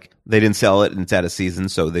that. Like, they didn't sell it and it's out of season,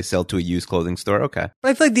 so they sell to a used clothing store. Okay.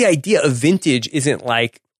 But I feel like the idea of vintage isn't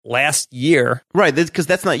like last year. Right, because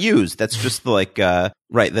that's not used. That's just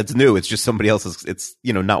that's new. It's just somebody else's, it's,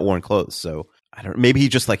 not worn clothes. So I don't. Maybe he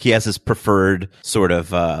just like he has his preferred sort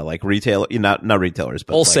of like retailer, not retailers,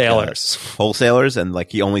 but wholesalers, like, wholesalers, and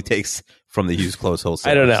like he only takes from the used clothes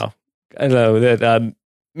wholesalers. I don't know that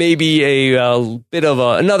maybe a bit of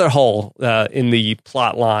another hole in the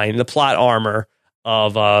plot line, the plot armor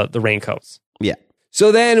of the raincoats. Yeah.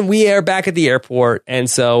 So then we are back at the airport, and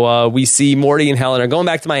so we see Morty and Helen are going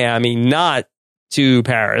back to Miami, not to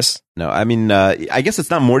Paris. No, I mean, I guess it's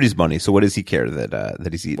not Morty's money. So what does he care that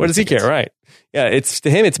he's eating? What does he care? Right? Yeah, it's to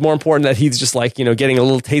him. It's more important that he's just like getting a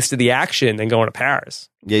little taste of the action than going to Paris.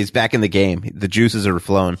 Yeah, he's back in the game. The juices are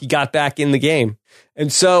flowing. He got back in the game,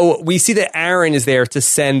 and so we see that Aaron is there to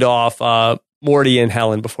send off Morty and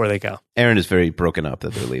Helen before they go. Aaron is very broken up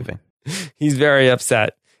that they're leaving. He's very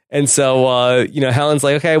upset, and so Helen's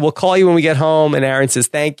like, "Okay, we'll call you when we get home," and Aaron says,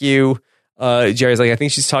 "Thank you." Jerry's like, "I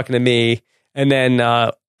think she's talking to me," and then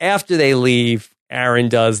after they leave, Aaron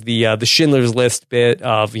does the Schindler's List bit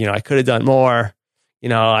of, I could have done more.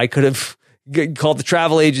 I could have called the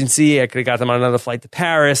travel agency. I could have got them on another flight to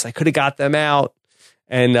Paris. I could have got them out.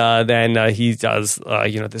 And then he does,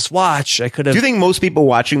 this watch. I could have. Do you think most people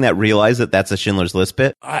watching that realize that that's a Schindler's List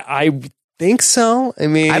bit? I think so. I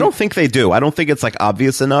mean, I don't think they do. I don't think it's like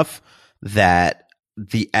obvious enough that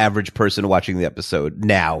the average person watching the episode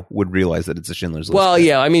now would realize that it's a Schindler's List. Well,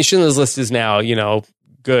 yeah. I mean, Schindler's List is now,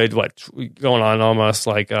 good, going on almost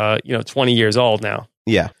like 20 years old now.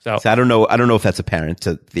 Yeah. So I don't know if that's apparent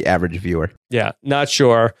to the average viewer. Yeah, not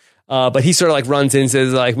sure. But he sort of like runs in and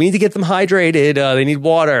says like, we need to get them hydrated. They need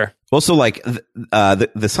water. Also, like the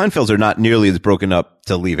Seinfelds are not nearly as broken up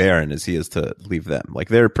to leave Aaron as he is to leave them. Like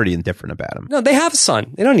they're pretty indifferent about him. No, they have a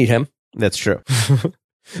son. They don't need him. That's true.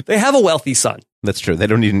 They have a wealthy son. That's true. They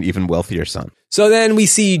don't need an even wealthier son. So then we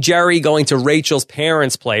see Jerry going to Rachel's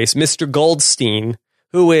parents' place, Mr. Goldstein,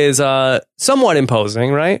 who is somewhat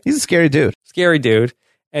imposing, right? He's a scary dude. Scary dude.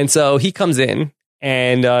 And so he comes in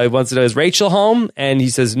and wants to know, is Rachel home? And he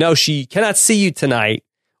says, no, she cannot see you tonight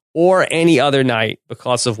or any other night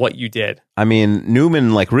because of what you did. I mean,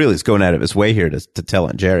 Newman really is going out of his way here to tell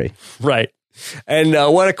on Jerry. Right. And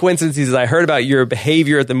what a coincidence. He says, I heard about your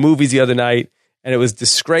behavior at the movies the other night and it was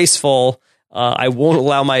disgraceful. I won't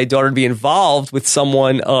allow my daughter to be involved with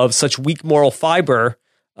someone of such weak moral fiber.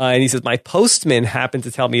 And he says, my postman happened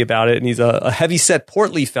to tell me about it, and he's a heavy-set,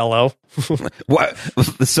 portly fellow. What?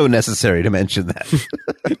 It's so necessary to mention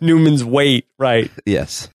that. Newman's weight, right.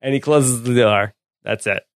 Yes. And he closes the door. That's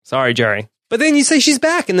it. Sorry, Jerry. But then you say she's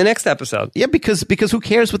back in the next episode. Yeah, because who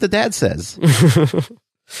cares what the dad says?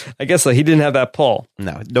 I guess so. He didn't have that pull.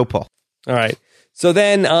 No pull. All right. So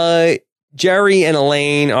then Jerry and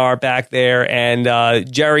Elaine are back there,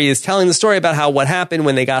 and Jerry is telling the story about what happened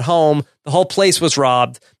when they got home. The whole place was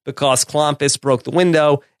robbed because Clompus broke the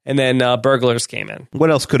window, and then burglars came in.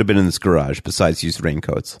 What else could have been in this garage besides used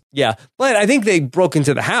raincoats? Yeah, but I think they broke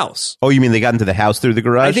into the house. Oh, you mean they got into the house through the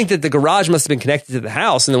garage? I think that the garage must have been connected to the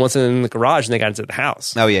house, and then once they're in the garage, and they got into the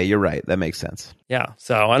house. Oh, yeah, you're right. That makes sense. Yeah,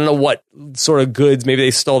 so I don't know what sort of goods. Maybe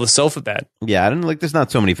they stole the sofa bed. Yeah, I don't know. There's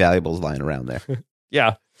not so many valuables lying around there.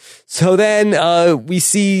 Yeah. So then we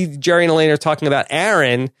see Jerry and Elaine are talking about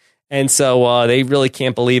Aaron, and so they really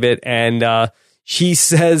can't believe it. And she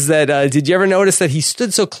says that, did you ever notice that he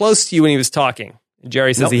stood so close to you when he was talking? And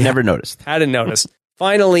Jerry says he never noticed. Hadn't noticed.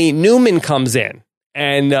 Finally, Newman comes in,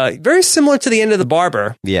 and very similar to the end of The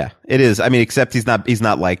Barber. Yeah, it is. I mean, except he's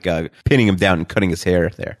not like pinning him down and cutting his hair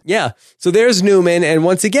there. Yeah. So there's Newman, and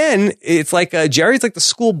once again, it's like Jerry's like the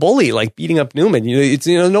school bully, like beating up Newman. It's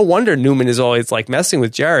no wonder Newman is always like messing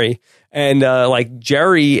with Jerry, and like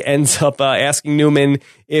Jerry ends up asking Newman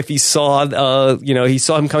if he saw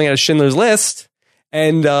him coming out of Schindler's List,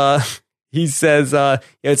 and he says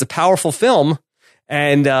it's a powerful film.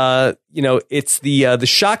 And, it's the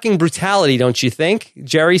shocking brutality, don't you think?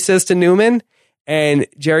 Jerry says to Newman. And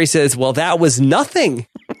Jerry says, well, that was nothing.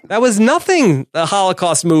 That was nothing, the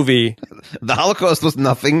Holocaust movie. The Holocaust was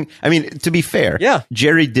nothing. I mean, to be fair, yeah.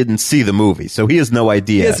 Jerry didn't see the movie, so he has no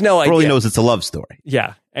idea. He has no idea. For all he knows, it's a love story.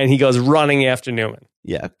 Yeah. And he goes running after Newman.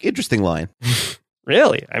 Yeah. Interesting line.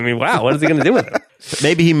 Really? I mean, wow. What is he going to do with it?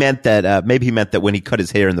 Maybe he meant that when he cut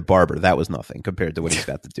his hair in The Barber, that was nothing compared to what he's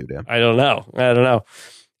got to do to him. I don't know.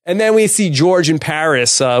 And then we see George in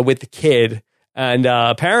Paris with the kid. And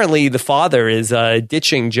apparently the father is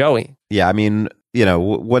ditching Joey. Yeah, I mean, we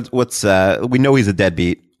know he's a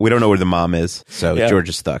deadbeat. We don't know where the mom is, so yeah. George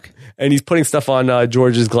is stuck. And he's putting stuff on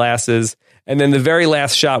George's glasses. And then the very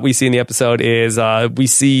last shot we see in the episode is we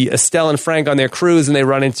see Estelle and Frank on their cruise, and they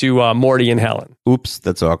run into Morty and Helen. Oops,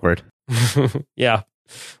 that's awkward. Yeah,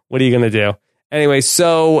 what are you going to do? Anyway,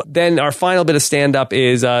 so then our final bit of stand-up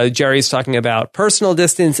is Jerry's talking about personal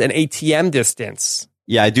distance and ATM distance.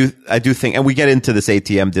 Yeah, I do think, and we get into this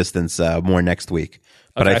ATM distance more next week.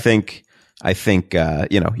 But Okay. I think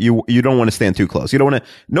you don't want to stand too close. You don't want to.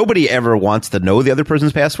 Nobody ever wants to know the other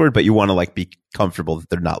person's password, but you want to like be comfortable that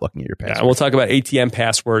they're not looking at your password. Yeah, and we'll talk about ATM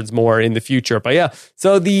passwords more in the future. But yeah,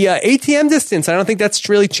 so the ATM distance, I don't think that's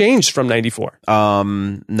really changed from 94.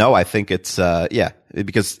 No, I think it's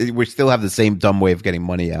because we still have the same dumb way of getting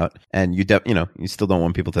money out, and you still don't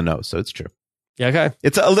want people to know, so it's true. Yeah, okay.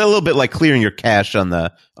 It's a little bit like clearing your cache on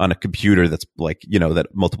a computer that's like, that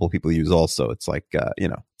multiple people use also. It's like,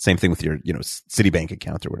 same thing with your, Citibank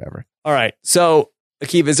account or whatever. All right. So,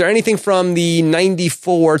 Akiva, is there anything from the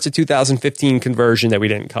 94 to 2015 conversion that we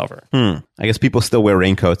didn't cover? I guess people still wear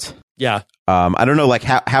raincoats. Yeah. I don't know, like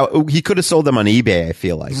how he could have sold them on eBay, I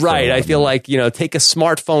feel like. Right. I feel like, take a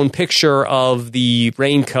smartphone picture of the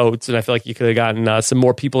raincoats, and I feel like you could have gotten some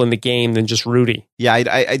more people in the game than just Rudy. Yeah,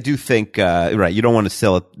 I do think, right, you don't want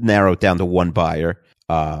to narrow it down to one buyer.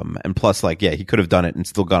 And plus, like, yeah, he could have done it and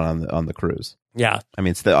still gone on the cruise. Yeah. I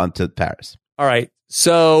mean, still on to Paris. All right.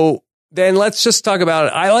 So then let's just talk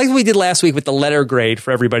about, I like what we did last week with the letter grade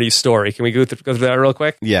for everybody's story. Can we go through that real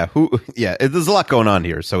quick? Yeah. There's a lot going on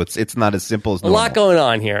here, so it's not as simple as normal. A lot going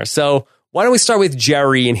on here. So why don't we start with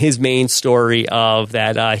Jerry and his main story of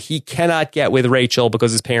that he cannot get with Rachel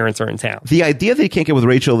because his parents are in town. The idea that he can't get with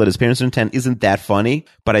Rachel, that his parents are in town, isn't that funny,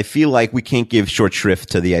 but I feel like we can't give short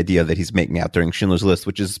shrift to the idea that he's making out during Schindler's List,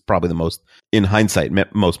 which is probably the most, in hindsight,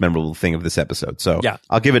 most memorable thing of this episode. So yeah.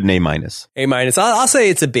 I'll give it an A-. A-. I'll say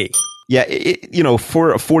it's a B. Yeah,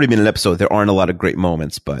 for a 40-minute episode, there aren't a lot of great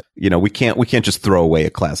moments, but we can't just throw away a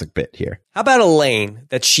classic bit here. How about Elaine,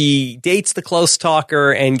 that she dates the close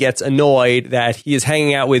talker and gets annoyed that he is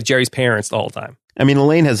hanging out with Jerry's parents the whole time? I mean,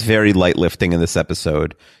 Elaine has very light lifting in this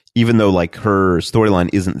episode, even though like her storyline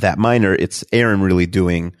isn't that minor. It's Aaron really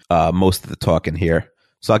doing most of the talking here.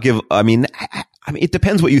 So I'll give. I mean, it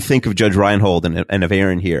depends what you think of Judge Reinhold and of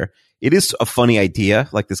Aaron here. It is a funny idea,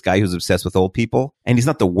 like this guy who's obsessed with old people. And he's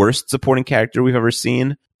not the worst supporting character we've ever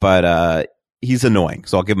seen, but he's annoying.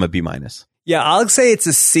 So I'll give him a B-. Yeah, I'll say it's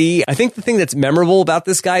a C. I think the thing that's memorable about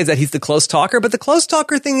this guy is that he's the close talker, but the close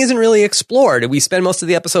talker thing isn't really explored. We spend most of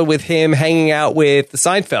the episode with him hanging out with the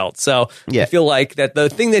Seinfeld. So yeah. I feel like that the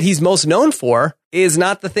thing that he's most known for is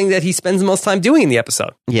not the thing that he spends the most time doing in the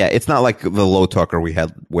episode. Yeah, it's not like the low talker we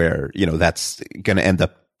had where, that's going to end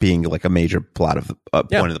up being like a major plot of the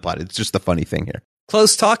point of the plot. It's just a funny thing here.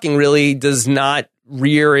 Close talking really does not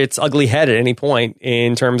rear its ugly head at any point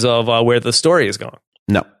in terms of where the story is going.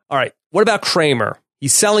 No. All right. What about Kramer?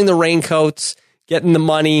 He's selling the raincoats, getting the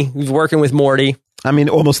money. He's working with Morty. I mean,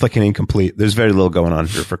 almost like an incomplete. There's very little going on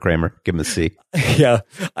here for Kramer. Give him a C. Yeah.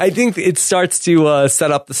 I think it starts to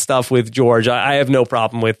set up the stuff with George. I have no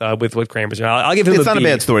problem with what Kramer's doing. I'll give him It's a not B. a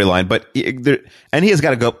bad storyline, but and he has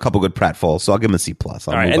got a couple good pratfalls, so I'll give him a C+. All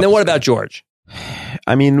right. And then what about George?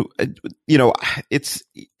 I mean,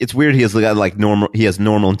 it's weird. He has got like he has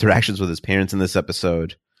normal interactions with his parents in this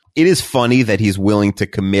episode. It is funny that he's willing to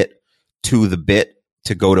commit to the bit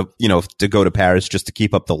to go to Paris just to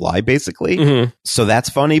keep up the lie, basically. Mm-hmm. So that's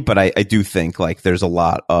funny, but I do think like there's a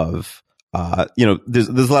lot of there's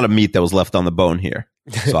a lot of meat that was left on the bone here.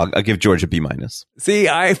 So I'll give George a B-. See,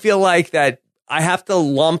 I feel like that I have to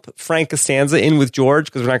lump Frank Costanza in with George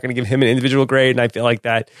because we're not going to give him an individual grade, and I feel like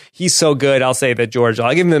that he's so good. I'll say that George.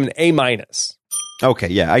 I'll give him an A-. Okay,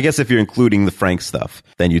 yeah. I guess if you're including the Frank stuff,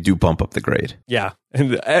 then you do bump up the grade. Yeah,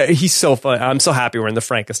 and he's so fun. I'm so happy we're in the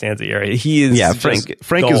Frank Costanza area. He is. Yeah, Frank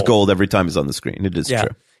is gold every time he's on the screen. It is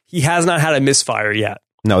true. He has not had a misfire yet.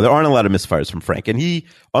 No, there aren't a lot of misfires from Frank, and he,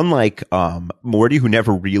 unlike Morty, who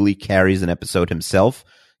never really carries an episode himself.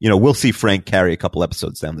 We'll see Frank carry a couple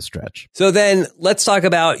episodes down the stretch. So then let's talk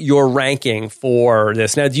about your ranking for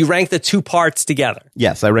this. Now, do you rank the two parts together?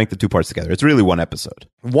 Yes, I rank the two parts together. It's really one episode.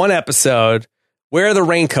 One episode. Where are the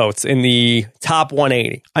raincoats in the top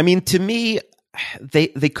 180? I mean, to me, they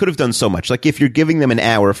could have done so much. Like if you're giving them an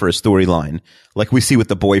hour for a storyline, like we see with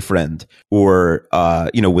the boyfriend or,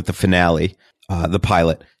 with the finale, the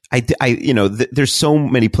pilot, there's so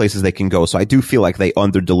many places they can go. So I do feel like they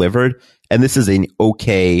under-delivered. And this is an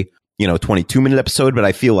okay, 22-minute episode, but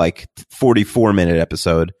I feel like 44-minute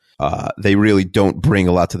episode. They really don't bring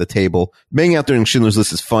a lot to the table. Banging out during Schindler's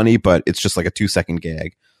List is funny, but it's just like a 2-second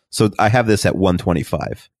gag. So I have this at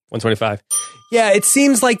 125. 125. Yeah, it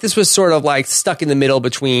seems like this was sort of like stuck in the middle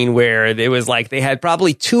between where it was like they had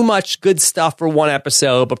probably too much good stuff for one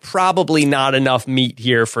episode, but probably not enough meat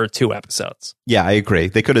here for 2 episodes. Yeah, I agree.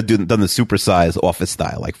 They could have done the supersize Office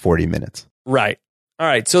style, like 40 minutes. Right. All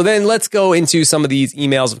right. So then let's go into some of these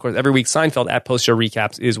emails. Of course, every week, Seinfeld at Post Show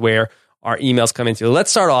Recaps is where our emails come into.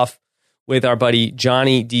 Let's start off with our buddy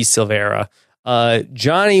Johnny D. Silvera.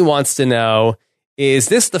 Johnny wants to know, is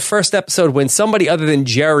this the first episode when somebody other than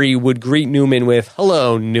Jerry would greet Newman with,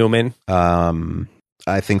 hello, Newman?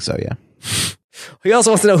 I think so, yeah. He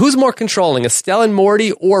also wants to know, who's more controlling, Estelle and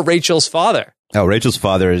Morty or Rachel's father? Oh, Rachel's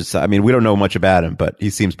father is, I mean, we don't know much about him, but he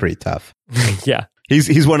seems pretty tough. Yeah.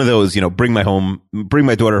 He's one of those, bring my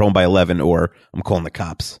daughter home by 11, or I'm calling the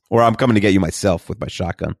cops, or I'm coming to get you myself with my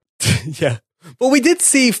shotgun. Yeah. Well, we did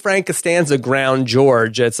see Frank Costanza ground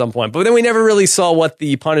George at some point, but then we never really saw what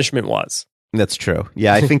the punishment was. That's true.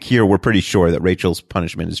 Yeah, I think here we're pretty sure that Rachel's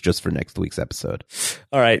punishment is just for next week's episode.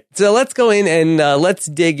 All right. So let's go in and let's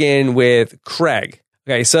dig in with Craig.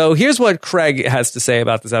 Okay, so here's what Craig has to say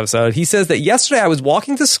about this episode. He says that yesterday I was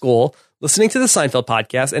walking to school, listening to the Seinfeld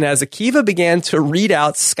podcast, and as Akiva began to read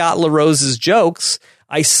out Scott LaRose's jokes,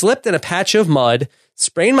 I slipped in a patch of mud,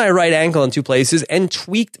 sprained my right ankle in 2 places, and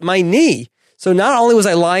tweaked my knee. So not only was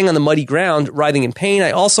I lying on the muddy ground, writhing in pain,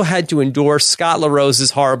 I also had to endure Scott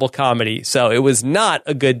LaRose's horrible comedy. So it was not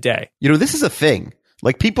a good day. This is a thing.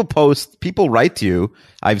 Like, people write to you,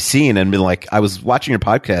 I've seen, and been like, I was watching your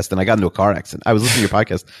podcast and I got into a car accident. I was listening to your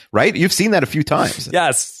podcast, right? You've seen that a few times.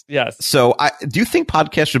 Yes. So do you think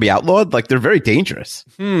podcasts should be outlawed? Like, they're very dangerous.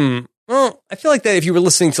 Well, I feel like that if you were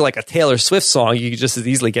listening to like a Taylor Swift song, you could just as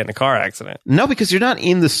easily get in a car accident. No, because you're not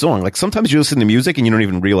in the song. Like, sometimes you listen to music and you don't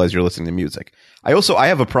even realize you're listening to music. I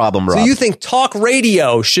have a problem, Rob. So you think talk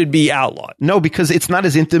radio should be outlawed? No, because it's not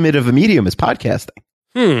as intimate of a medium as podcasting.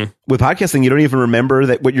 With podcasting, you don't even remember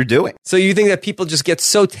what you're doing. So you think that people just get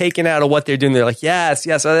so taken out of what they're doing, they're like, yes,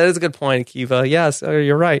 oh, that is a good point, Akiva. Yes,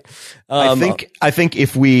 you're right. I think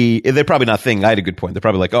they're probably not thinking I had a good point. They're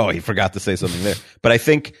probably like, oh, he forgot to say something there. But I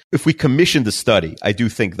think if we commissioned a study, I do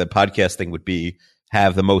think that podcasting would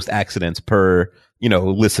have the most accidents per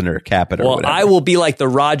listener capita. Well, I will be like the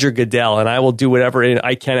Roger Goodell, and I will do whatever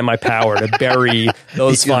I can in my power to bury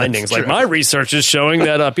those findings. Like, my research is showing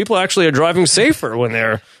that people actually are driving safer when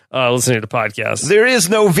they're listening to podcasts. There is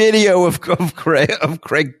no video of Craig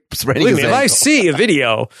spreading his ankle. If I see a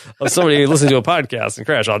video of somebody listening to a podcast and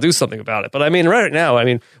crash, I'll do something about it. But I mean, right now,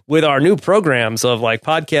 with our new programs of like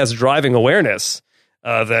podcast driving awareness,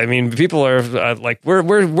 people are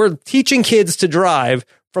we're teaching kids to drive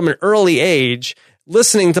from an early age,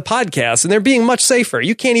 listening to podcasts, and they're being much safer.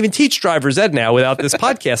 You can't even teach driver's ed now without this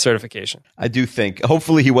podcast certification. I do think,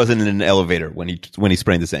 hopefully he wasn't in an elevator when he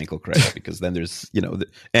sprained his ankle, Craig, because then there's,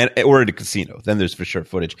 or at a casino, then there's for sure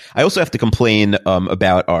footage. I also have to complain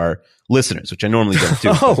about our listeners, which I normally don't do.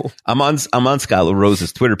 Oh. I'm on Scott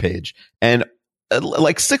LaRose's Twitter page, and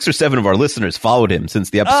like 6 or 7 of our listeners followed him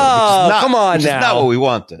since the episode. Which is not what we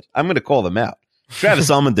wanted. I'm going to call them out. Travis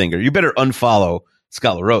Almendinger, you better unfollow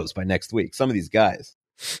Scott LaRose by next week. Some of these guys.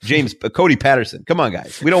 Cody Patterson. Come on,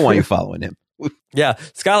 guys. We don't want you following him. Yeah.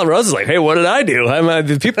 Scott LaRose is like, hey, what did I do?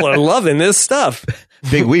 The people are loving this stuff.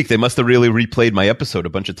 Big week. They must have really replayed my episode a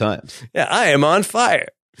bunch of times. Yeah, I am on fire.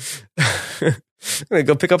 I'm going to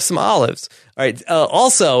go pick up some olives. All right.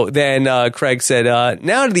 Also, then Craig said,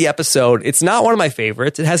 now to the episode. It's not one of my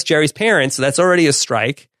favorites. It has Jerry's parents, so that's already a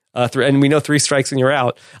strike. And we know 3 strikes and you're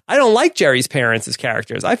out. I don't like Jerry's parents as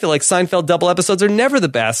characters. I feel like Seinfeld double episodes are never the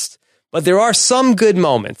best, but there are some good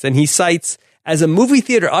moments. And he cites, as a movie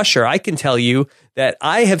theater usher, I can tell you that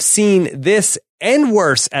I have seen this and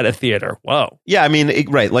worse at a theater. Whoa. Yeah,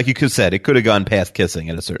 right. Like you could have said, it could have gone past kissing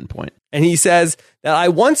at a certain point. And he says that I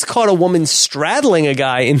once caught a woman straddling a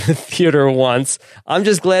guy in the theater once. I'm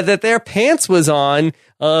just glad that their pants was on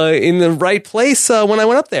in the right place when I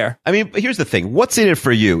went up there. Here's the thing. What's in it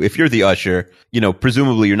for you? If you're the usher,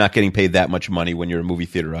 presumably you're not getting paid that much money when you're a movie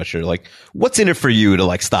theater usher. Like, what's in it for you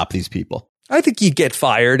to stop these people? I think you get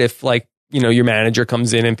fired if your manager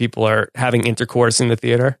comes in and people are having intercourse in the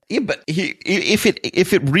theater. Yeah, but if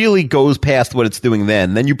it really goes past what it's doing,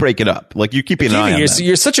 then you break it up. Like, you keep an eye on that.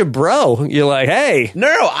 You're such a bro. You're like, hey, no,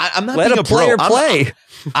 I'm not. Let being a player play.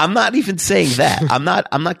 I'm not even saying that. I'm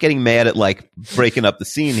not getting mad at breaking up the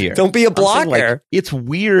scene here. Don't be a blocker. Saying, it's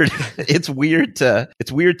weird. It's weird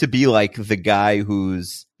to be like the guy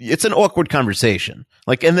who's. It's an awkward conversation.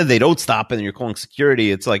 And then they don't stop, and then you're calling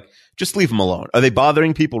security. It's like, just leave them alone. Are they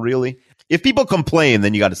bothering people really? If people complain,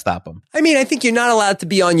 then you got to stop them. I think you're not allowed to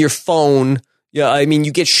be on your phone. Yeah,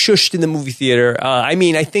 you get shushed in the movie theater. I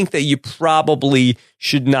think that you probably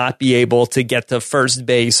should not be able to get to first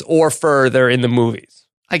base or further in the movies.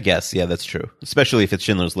 I guess, yeah, that's true. Especially if it's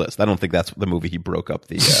Schindler's List. I don't think that's the movie he broke up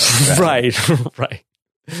the... Right.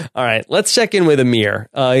 All right, let's check in with Amir.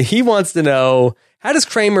 He wants to know, how does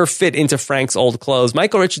Kramer fit into Frank's old clothes?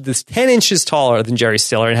 Michael Richards is 10 inches taller than Jerry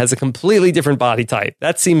Stiller and has a completely different body type.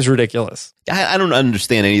 That seems ridiculous. I don't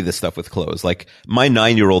understand any of this stuff with clothes. Like, my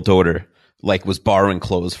 9-year-old daughter like was borrowing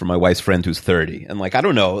clothes from my wife's friend who's 30. And like, I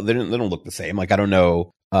don't know. They don't look the same. Like, I don't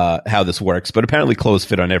know how this works, but apparently clothes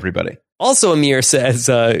fit on everybody. Also, Amir says,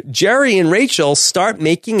 Jerry and Rachel start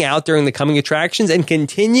making out during the coming attractions and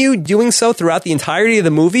continue doing so throughout the entirety of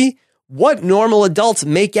the movie. What normal adults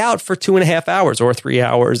make out for 2.5 hours or 3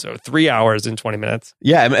 hours or 3 hours and 20 minutes?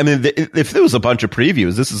 Yeah, I mean, if there was a bunch of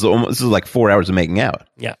previews, this is like 4 hours of making out.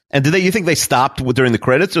 Yeah. And you think they stopped during the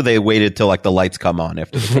credits, or they waited till like the lights come on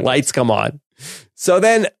after? The lights come on. So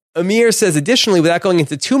then Amir says, additionally, without going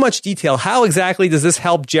into too much detail, how exactly does this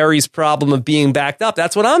help Jerry's problem of being backed up?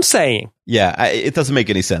 That's what I'm saying. Yeah, it doesn't make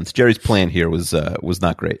any sense. Jerry's plan here was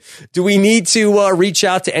not great. Do we need to reach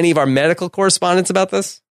out to any of our medical correspondents about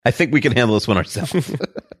this? I think we can handle this one ourselves.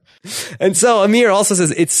 And so Amir also says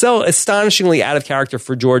it's so astonishingly out of character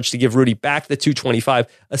for George to give Rudy back the $225,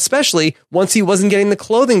 especially once he wasn't getting the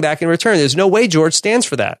clothing back in return. There's no way George stands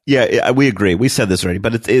for that. Yeah, we agree. We said this already,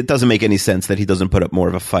 but it doesn't make any sense that he doesn't put up more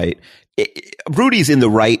of a fight. Rudy's in the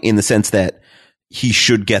right in the sense that he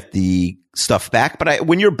should get the stuff back. But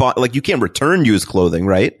when you're you can't return used clothing,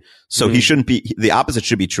 right? So he shouldn't be. The opposite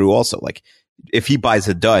should be true also. Like, if he buys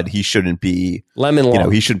a dud, he shouldn't be lemon law.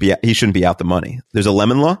 He shouldn't be out the money. There's a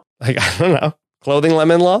lemon law? Like, I don't know. Clothing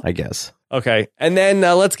lemon law? I guess. Okay. And then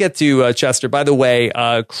let's get to Chester. By the way,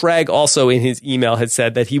 Craig also in his email had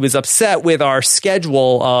said that he was upset with our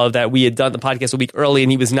schedule that we had done the podcast a week early,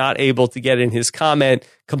 and he was not able to get in his comment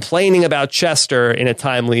complaining about Chester in a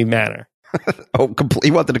timely manner.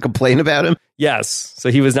 He wanted to complain about him? Yes.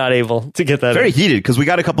 So he was not able to get that. Very heated, because we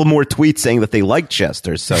got a couple more tweets saying that they like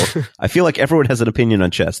Chester. So I feel like everyone has an opinion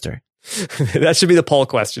on Chester. That should be the poll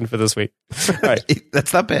question for this week. All right.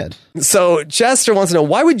 That's not bad. So Chester wants to know,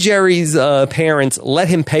 why would Jerry's parents let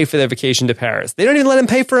him pay for their vacation to Paris? They don't even let him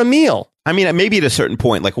pay for a meal. I mean, maybe at a certain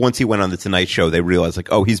point, like once he went on the Tonight Show, they realized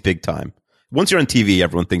like, oh, he's big time. Once you're on TV,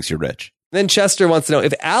 everyone thinks you're rich. Then Chester wants to know,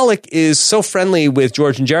 if Alec is so friendly with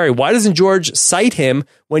George and Jerry, why doesn't George cite him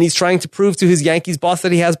when he's trying to prove to his Yankees boss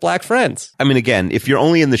that he has black friends? I mean, again, if you're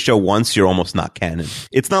only in the show once, you're almost not canon.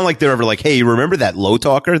 It's not like they're ever like, hey, you remember that low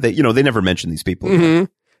talker? That, they never mention these people. Mm-hmm.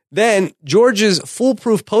 Then George's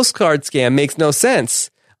foolproof postcard scam makes no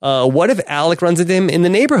sense. What if Alec runs into him in the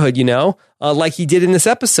neighborhood, like he did in this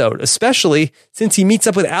episode, especially since he meets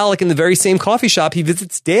up with Alec in the very same coffee shop he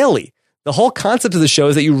visits daily? The whole concept of the show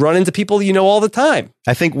is that you run into people you know all the time.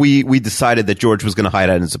 I think we decided that George was going to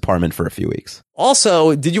hide out in his apartment for a few weeks.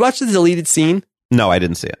 Also, did you watch the deleted scene? No, I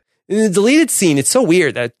didn't see it. In the deleted scene, it's so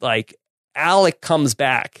weird that like Alec comes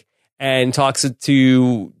back and talks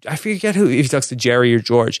to, I forget if he talks to Jerry or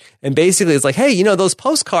George. And basically it's like, hey, those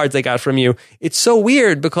postcards I got from you, it's so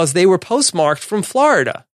weird because they were postmarked from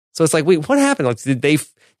Florida. So it's like, wait, what happened? Like, did the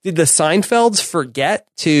Seinfelds forget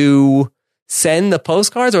to send the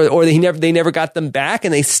postcards, or they never got them back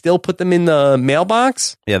and they still put them in the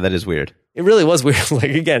mailbox? Yeah, that is weird. It really was weird.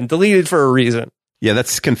 Like, again, deleted for a reason. Yeah,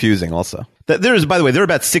 that's confusing also. By the way, there are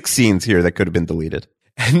about 6 scenes here that could have been deleted.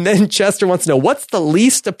 And then Chester wants to know, what's the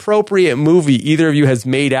least appropriate movie either of you has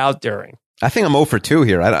made out during? I think I'm 0 for 2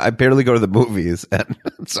 here. I barely go to the movies,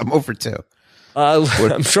 so I'm 0 for 2.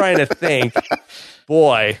 I'm trying to think.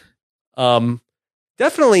 Boy,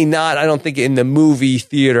 definitely not, I don't think, in the movie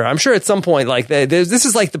theater. I'm sure at some point, like, this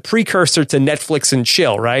is like the precursor to Netflix and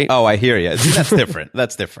chill, right? Oh, I hear you. That's different.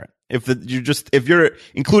 That's different. If you're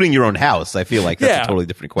including your own house, I feel like that's a totally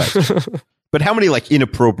different question. But how many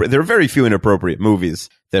there are very few inappropriate movies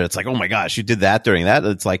that it's like, oh my gosh, you did that during that?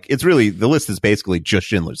 It's like, it's really, the list is basically just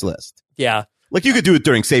Schindler's List. Yeah. Like, you could do it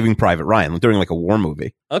during Saving Private Ryan, during like a war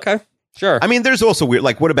movie. Okay. Sure. I mean, there's also weird,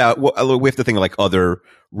 like, what about, we have to think of like other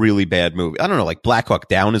really bad movies. I don't know, like Black Hawk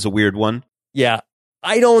Down is a weird one. Yeah.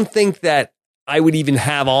 I don't think that I would even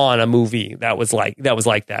have on a movie that was like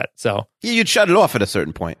that. So you'd shut it off at a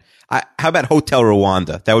certain point. How about Hotel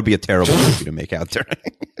Rwanda? That would be a terrible movie to make out during.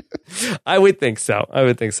 I would think so.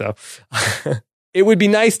 It would be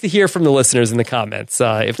nice to hear from the listeners in the comments.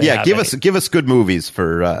 If they have give any. give us good movies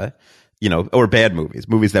for, or bad movies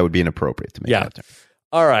that would be inappropriate to make out during.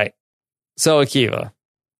 All right. So, Akiva,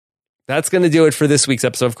 that's going to do it for this week's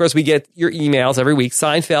episode. Of course, we get your emails every week,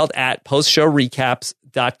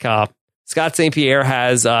 Seinfeld@postshowrecaps.com. Scott St. Pierre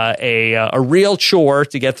has a real chore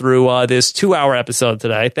to get through this 2-hour episode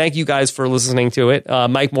today. Thank you guys for listening to it.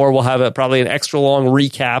 Mike Moore will have probably an extra long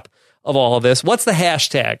recap of all of this. What's the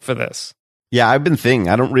hashtag for this? Yeah, I've been thinking.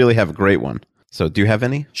 I don't really have a great one. So do you have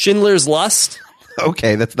any? Schindler's Lust?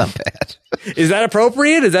 Okay, that's not bad. Is that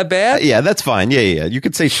appropriate? Is that bad? Yeah, that's fine. Yeah. You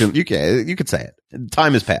could say you could say it.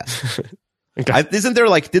 Time has passed. Okay. Isn't there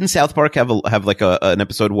like, didn't South Park have an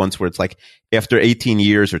episode once where it's like after 18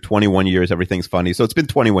 years or 21 years, everything's funny. So it's been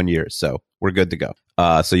 21 years. So we're good to go.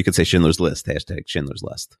 So you could say Schindler's List, hashtag Schindler's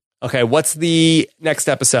List. Okay. What's the next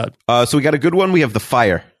episode? So we got a good one. We have The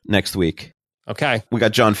Fire next week. Okay. We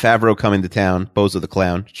got Jon Favreau coming to town. Bozo the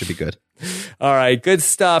Clown. Should be good. All right. Good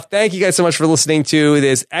stuff. Thank you guys so much for listening to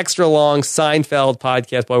this extra long Seinfeld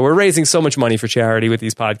podcast. Boy, we're raising so much money for charity with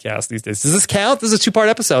these podcasts these days. Does this count? This is a 2-part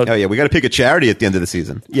episode. Oh yeah, we got to pick a charity at the end of the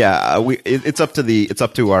season. Yeah, it's up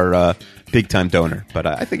to our big time donor, but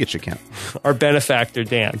I think it should count. Our benefactor,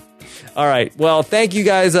 Dan. All right. Well, thank you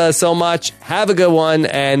guys so much. Have a good one.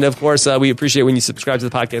 And of course, we appreciate when you subscribe to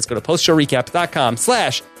the podcast. Go to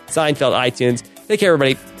postshowrecap.com/Seinfeld iTunes. Take care,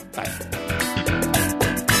 everybody. Bye.